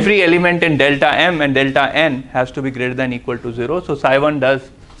every element in delta M and delta N has to be greater than equal to 0. So psi 1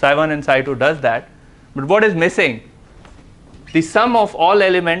 and psi 2 does that. But what is missing? The sum of all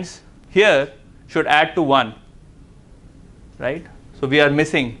elements here should add to 1, right? So we are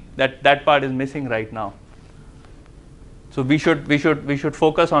missing that part is missing right now. So we should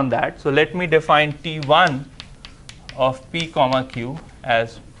focus on that. So let me define T1 of P comma Q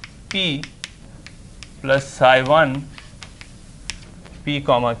as P plus psi 1 P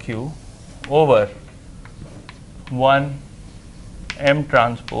comma Q over 1 M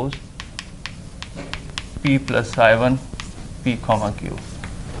transpose P plus psi 1 P comma Q.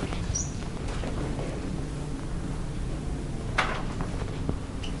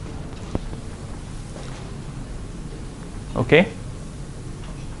 Okay.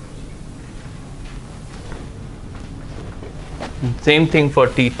 Same thing for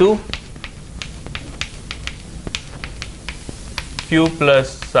T2. Q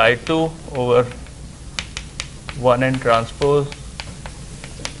plus psi 2 over 1n transpose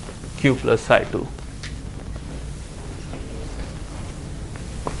Q plus psi 2.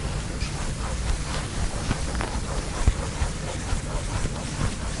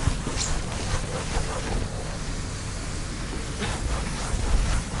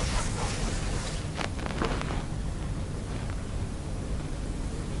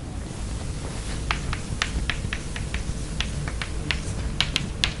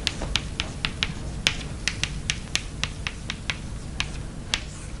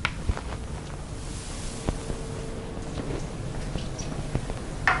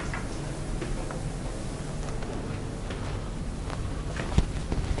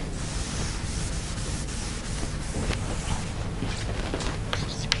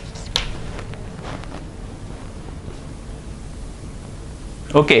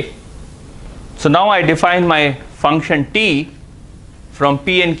 Okay, so now I define my function t from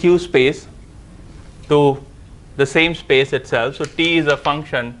P and Q space to the same space itself. So t is a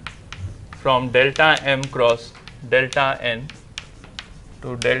function from delta m cross delta n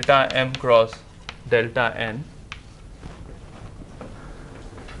to delta m cross delta n.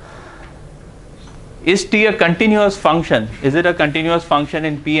 Is t a continuous function? Is it a continuous function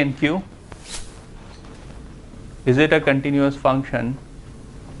in P and Q? Is it a continuous function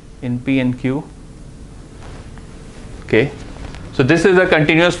in P and Q? Okay, so this is a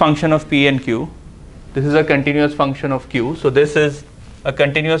continuous function of P and Q. This is a continuous function of Q. So this is a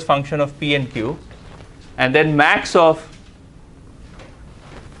continuous function of P and Q, and then max of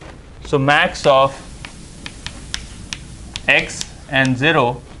x and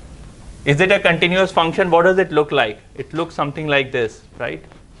 0. Is it a continuous function? What does it look like? It looks something like this, right?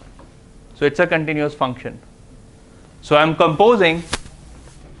 So it's a continuous function. So I'm composing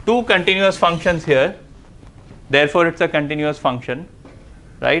two continuous functions here, therefore it's a continuous function,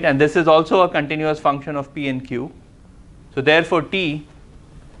 right? And this is also a continuous function of P and Q. So therefore t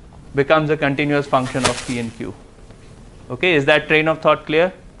becomes a continuous function of P and Q. Okay, is that train of thought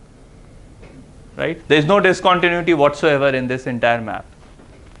clear? Right? There is no discontinuity whatsoever in this entire map.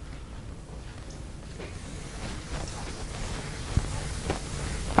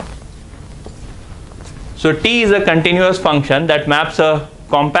 So t is a continuous function that maps a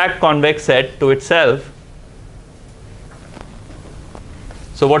compact convex set to itself.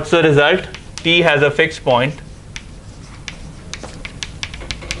 So what's the result? T has a fixed point.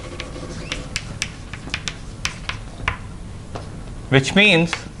 Which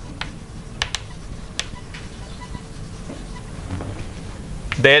means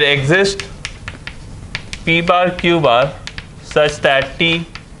there exists P bar Q bar such that T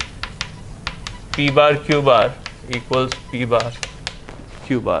P bar Q bar equals P bar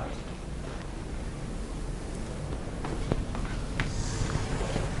Q bar.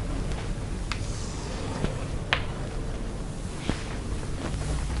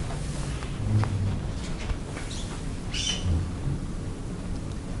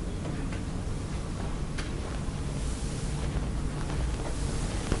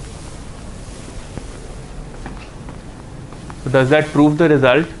 Does that prove the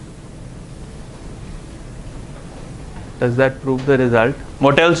result? Does that prove the result?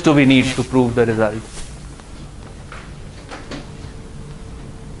 What else do we need to prove the result?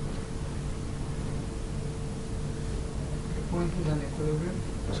 Point is an equilibrium.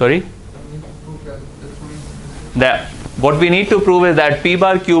 Sorry? We need to prove that the point. That what we need to prove is that P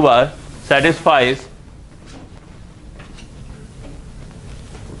bar Q bar satisfies.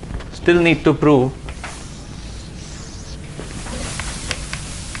 Still need to prove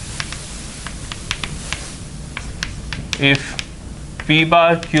if P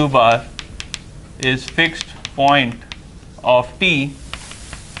bar Q bar is fixed point of T,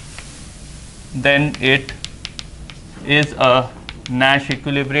 then it is a Nash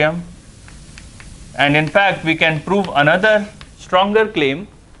equilibrium. And in fact, we can prove another stronger claim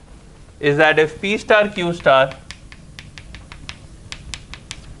is that if P star Q star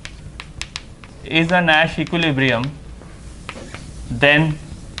is a Nash equilibrium, then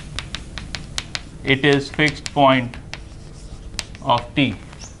it is fixed point of T.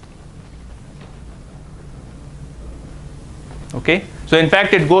 Okay, so in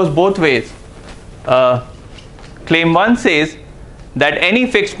fact it goes both ways. Claim 1 says that any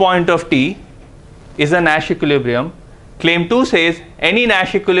fixed point of T is a Nash equilibrium. Claim 2 says any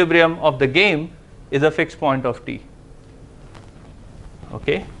Nash equilibrium of the game is a fixed point of T.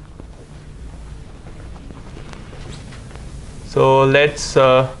 Okay, so let's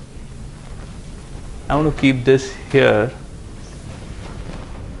I want to keep this here.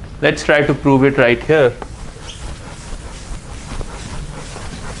 Let's try to prove it right here.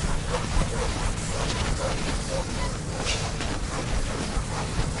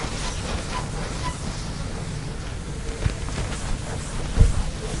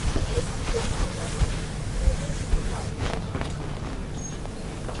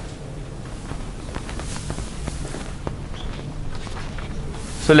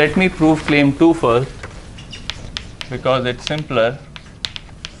 So let me prove claim 2 first, because it's simpler.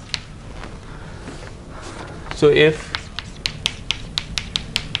 So if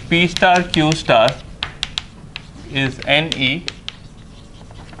P star Q star is NE,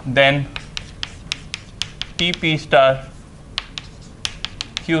 then TP star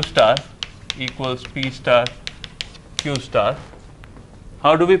Q star equals P star Q star.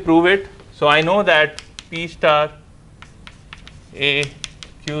 How do we prove it? So I know that P star A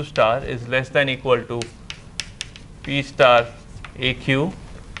Q star is less than equal to P star AQ,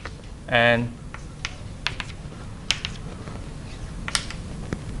 and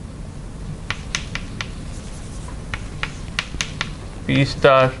P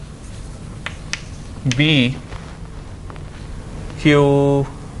star B Q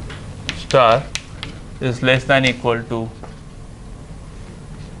star is less than equal to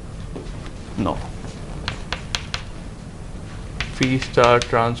P star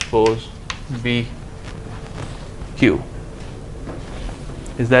transpose B Q.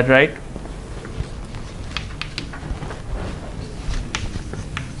 Is that right?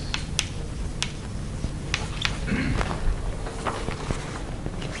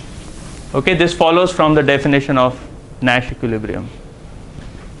 Okay, this follows from the definition of Nash equilibrium.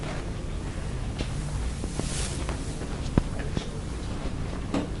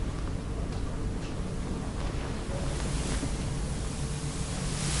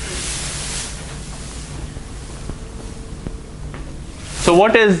 So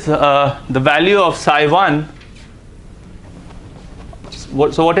what is the value of psi 1?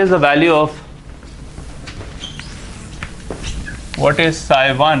 So what is the value of, what is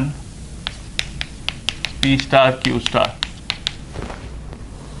psi 1 P star Q star?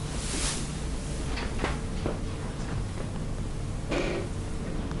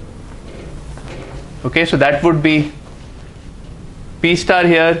 Okay, so that would be P star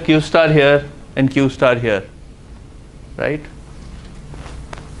here, Q star here, and Q star here, right?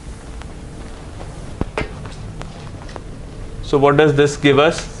 So what does this give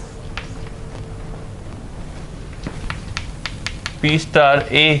us? P star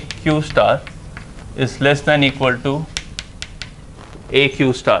A Q star is less than equal to A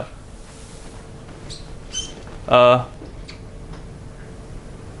Q star.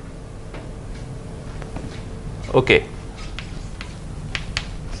 Okay.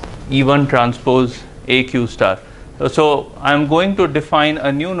 E1 transpose AQ star. So I'm going to define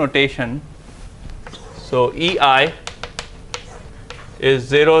a new notation. So EI is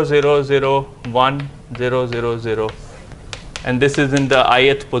 0, 0, 0, 1, 0, 0, 0, and this is in the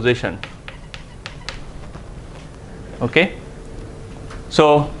ith position. Okay.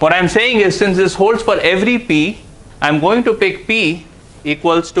 So what I'm saying is, since this holds for every P, I'm going to pick P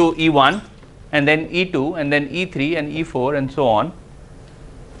equals to E1 and then E2 and then E3 and E4 and so on.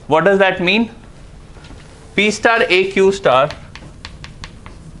 What does that mean? P star AQ star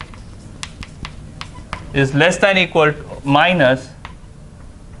is less than equal to minus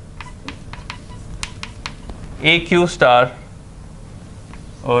AQ star,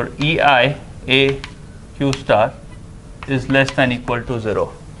 or EI AQ star is less than equal to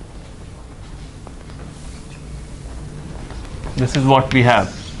 0. This is what we have.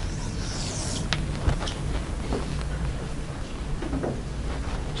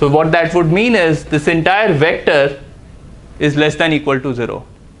 So what that would mean is this entire vector is less than equal to 0.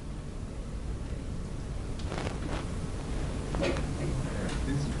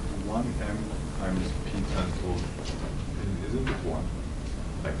 Is 1m times p transpose, isn't it 1?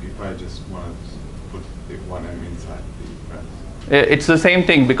 Like if I just want to put the 1m inside the bracket. It's the same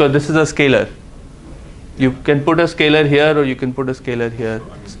thing, because this is a scalar. You can put a scalar here or you can put a scalar here.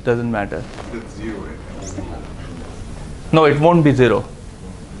 It doesn't matter. That's 0, right? No, it won't be 0.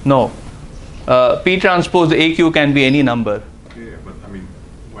 No. P transpose AQ can be any number. Yeah, but I mean,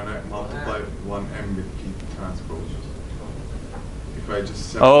 when I multiply 1m with p transpose, if I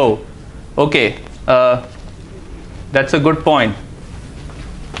just separate. Oh, okay. That's a good point.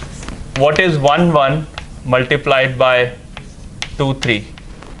 What is 1, 1 multiplied by 2, 3? 1,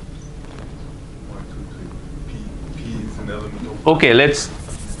 2, 3. P is an element of. Okay,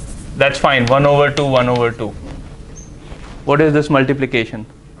 that's fine. 1 over 2, 1 over 2. What is this multiplication?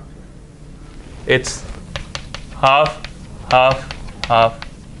 It's half, half, half,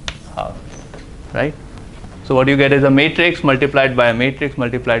 half, right? So what you get is a matrix multiplied by a matrix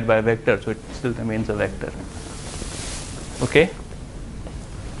multiplied by a vector. So it still remains a vector. Okay.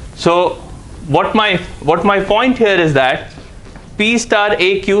 So what my point here is that P star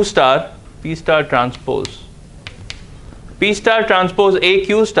AQ star, P star transpose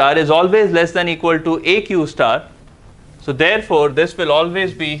AQ star is always less than equal to AQ star. So therefore this will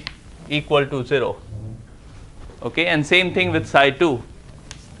always be equal to 0. Okay, and same thing with psi 2.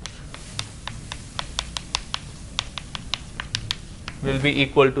 Will be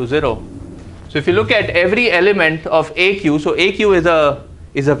equal to 0. So if you look at every element of AQ, so AQ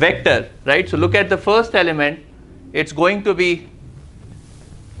is a vector, right? So look at the first element, it's going to be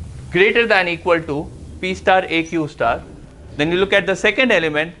greater than equal to P star AQ star. Then you look at the second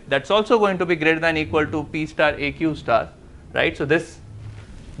element, that's also going to be greater than equal to P star AQ star, right? So this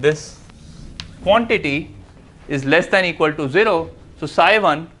quantity is less than equal to 0. So psi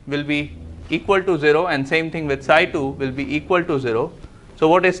 1 will be equal to 0, and same thing with psi 2 will be equal to 0. So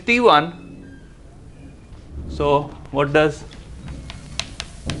what is T1? So what does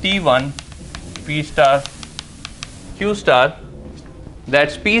T1 P star Q star?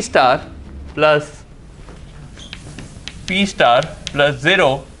 That's P star plus P star plus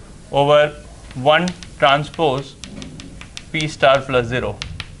 0 over 1 transpose P star plus 0.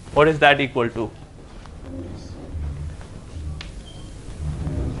 What is that equal to?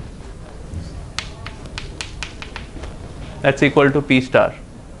 That's equal to P star,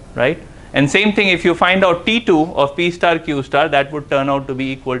 right? And same thing, if you find out T2 of P star Q star, that would turn out to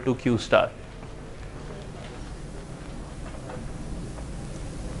be equal to Q star.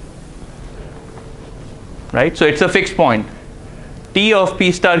 Right? So it's a fixed point. T of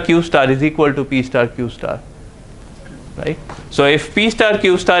P star Q star is equal to P star Q star. Right? So if P star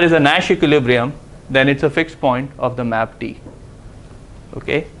Q star is a Nash equilibrium, then it's a fixed point of the map T.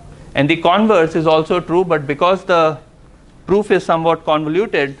 Okay? And the converse is also true, but because the proof is somewhat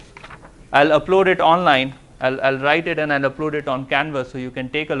convoluted, I'll upload it online. I'll write it and I'll upload it on Canvas so you can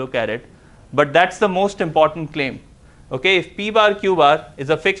take a look at it. But that's the most important claim. Okay, if P bar Q bar is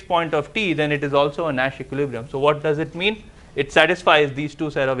a fixed point of T, then it is also a Nash equilibrium. So what does it mean? It satisfies these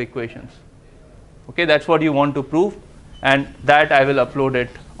two set of equations. Okay, that's what you want to prove, and that I will upload it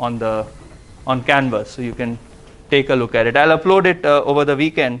on Canvas so you can take a look at it. I'll upload it over the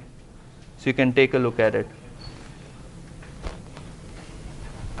weekend so you can take a look at it.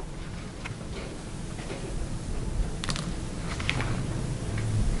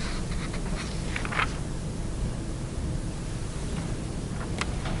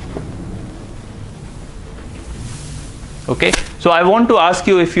 Okay, so I want to ask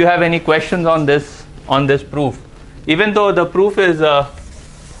you if you have any questions on this proof. Even though the proof is the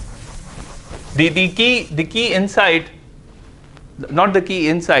key insight, not the key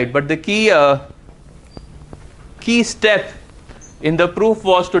insight, but the key step in the proof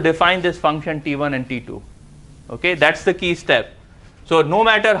was to define this function T1 and T2. Okay, that's the key step. So no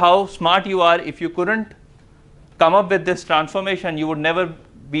matter how smart you are, if you couldn't come up with this transformation, you would never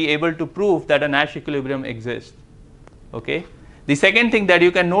be able to prove that a Nash equilibrium exists. Okay. The second thing that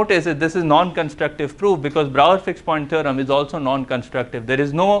you can notice is this is non-constructive proof, because Brouwer fixed point theorem is also non-constructive. There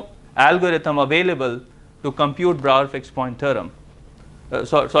is no algorithm available to compute Brouwer fixed point theorem.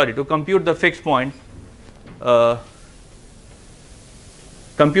 To compute the fixed point.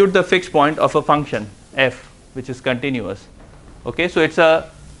 Compute the fixed point of a function f which is continuous. Okay, so it's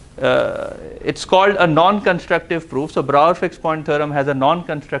called a non-constructive proof. So Brouwer fixed point theorem has a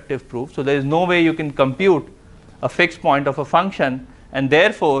non-constructive proof. So there is no way you can compute a fixed point of a function, and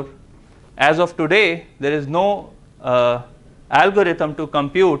therefore, as of today, there is no algorithm to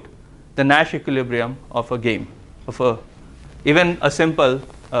compute the Nash equilibrium of a game, even a simple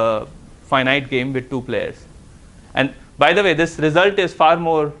finite game with 2 players. And by the way, this result is far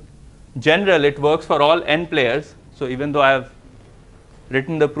more general. It works for all n players. So even though I have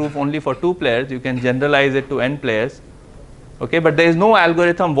written the proof only for 2 players, you can generalize it to n players. Okay, but there is no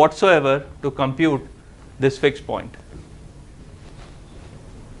algorithm whatsoever to compute this fixed point.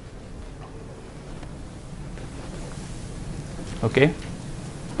 Okay,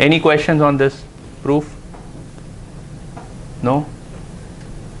 any questions on this proof? No?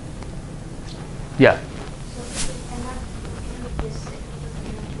 Yeah. So we cannot do this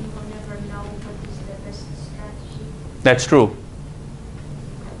we will never know what is the best strategy. That's true.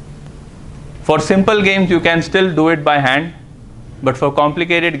 For simple games, you can still do it by hand, but for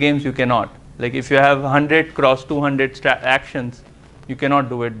complicated games, you cannot. Like if you have 100 cross 200 actions, you cannot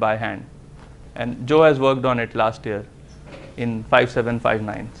do it by hand. And Joe has worked on it last year in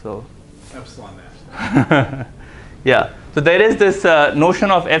 5759. So Epsilon Nash. yeah. So there is this notion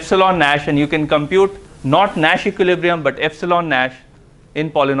of epsilon Nash, and you can compute not Nash equilibrium but epsilon Nash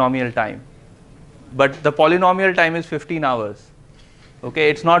in polynomial time. But the polynomial time is 15 hours. Okay,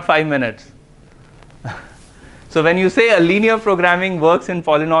 it's not 5 minutes. So when you say a linear programming works in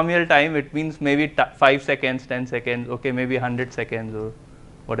polynomial time, it means maybe 5 seconds, 10 seconds, okay, maybe 100 seconds or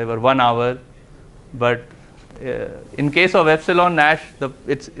whatever, 1 hour. But in case of epsilon Nash,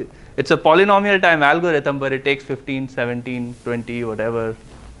 it's a polynomial time algorithm, but it takes 15, 17, 20, whatever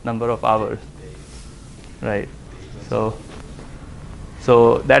number of hours. Right. So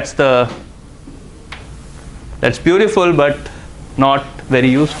that's beautiful, but not very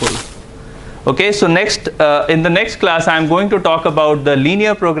useful. Okay, so next in the next class, I'm going to talk about the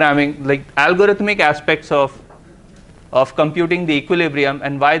linear programming, like algorithmic aspects of computing the equilibrium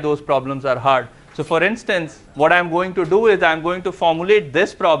and why those problems are hard. So for instance, what I'm going to do is I'm going to formulate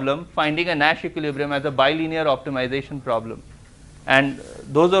this problem, finding a Nash equilibrium, as a bilinear optimization problem. And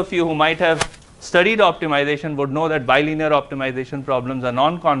those of you who might have studied optimization would know that bilinear optimization problems are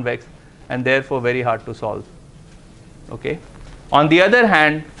non-convex and therefore very hard to solve. Okay. On the other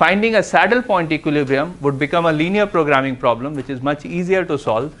hand, finding a saddle point equilibrium would become a linear programming problem, which is much easier to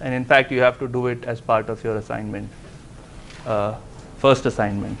solve, and in fact you have to do it as part of your assignment, first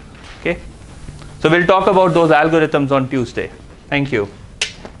assignment. Okay, so we'll talk about those algorithms on Tuesday. Thank you.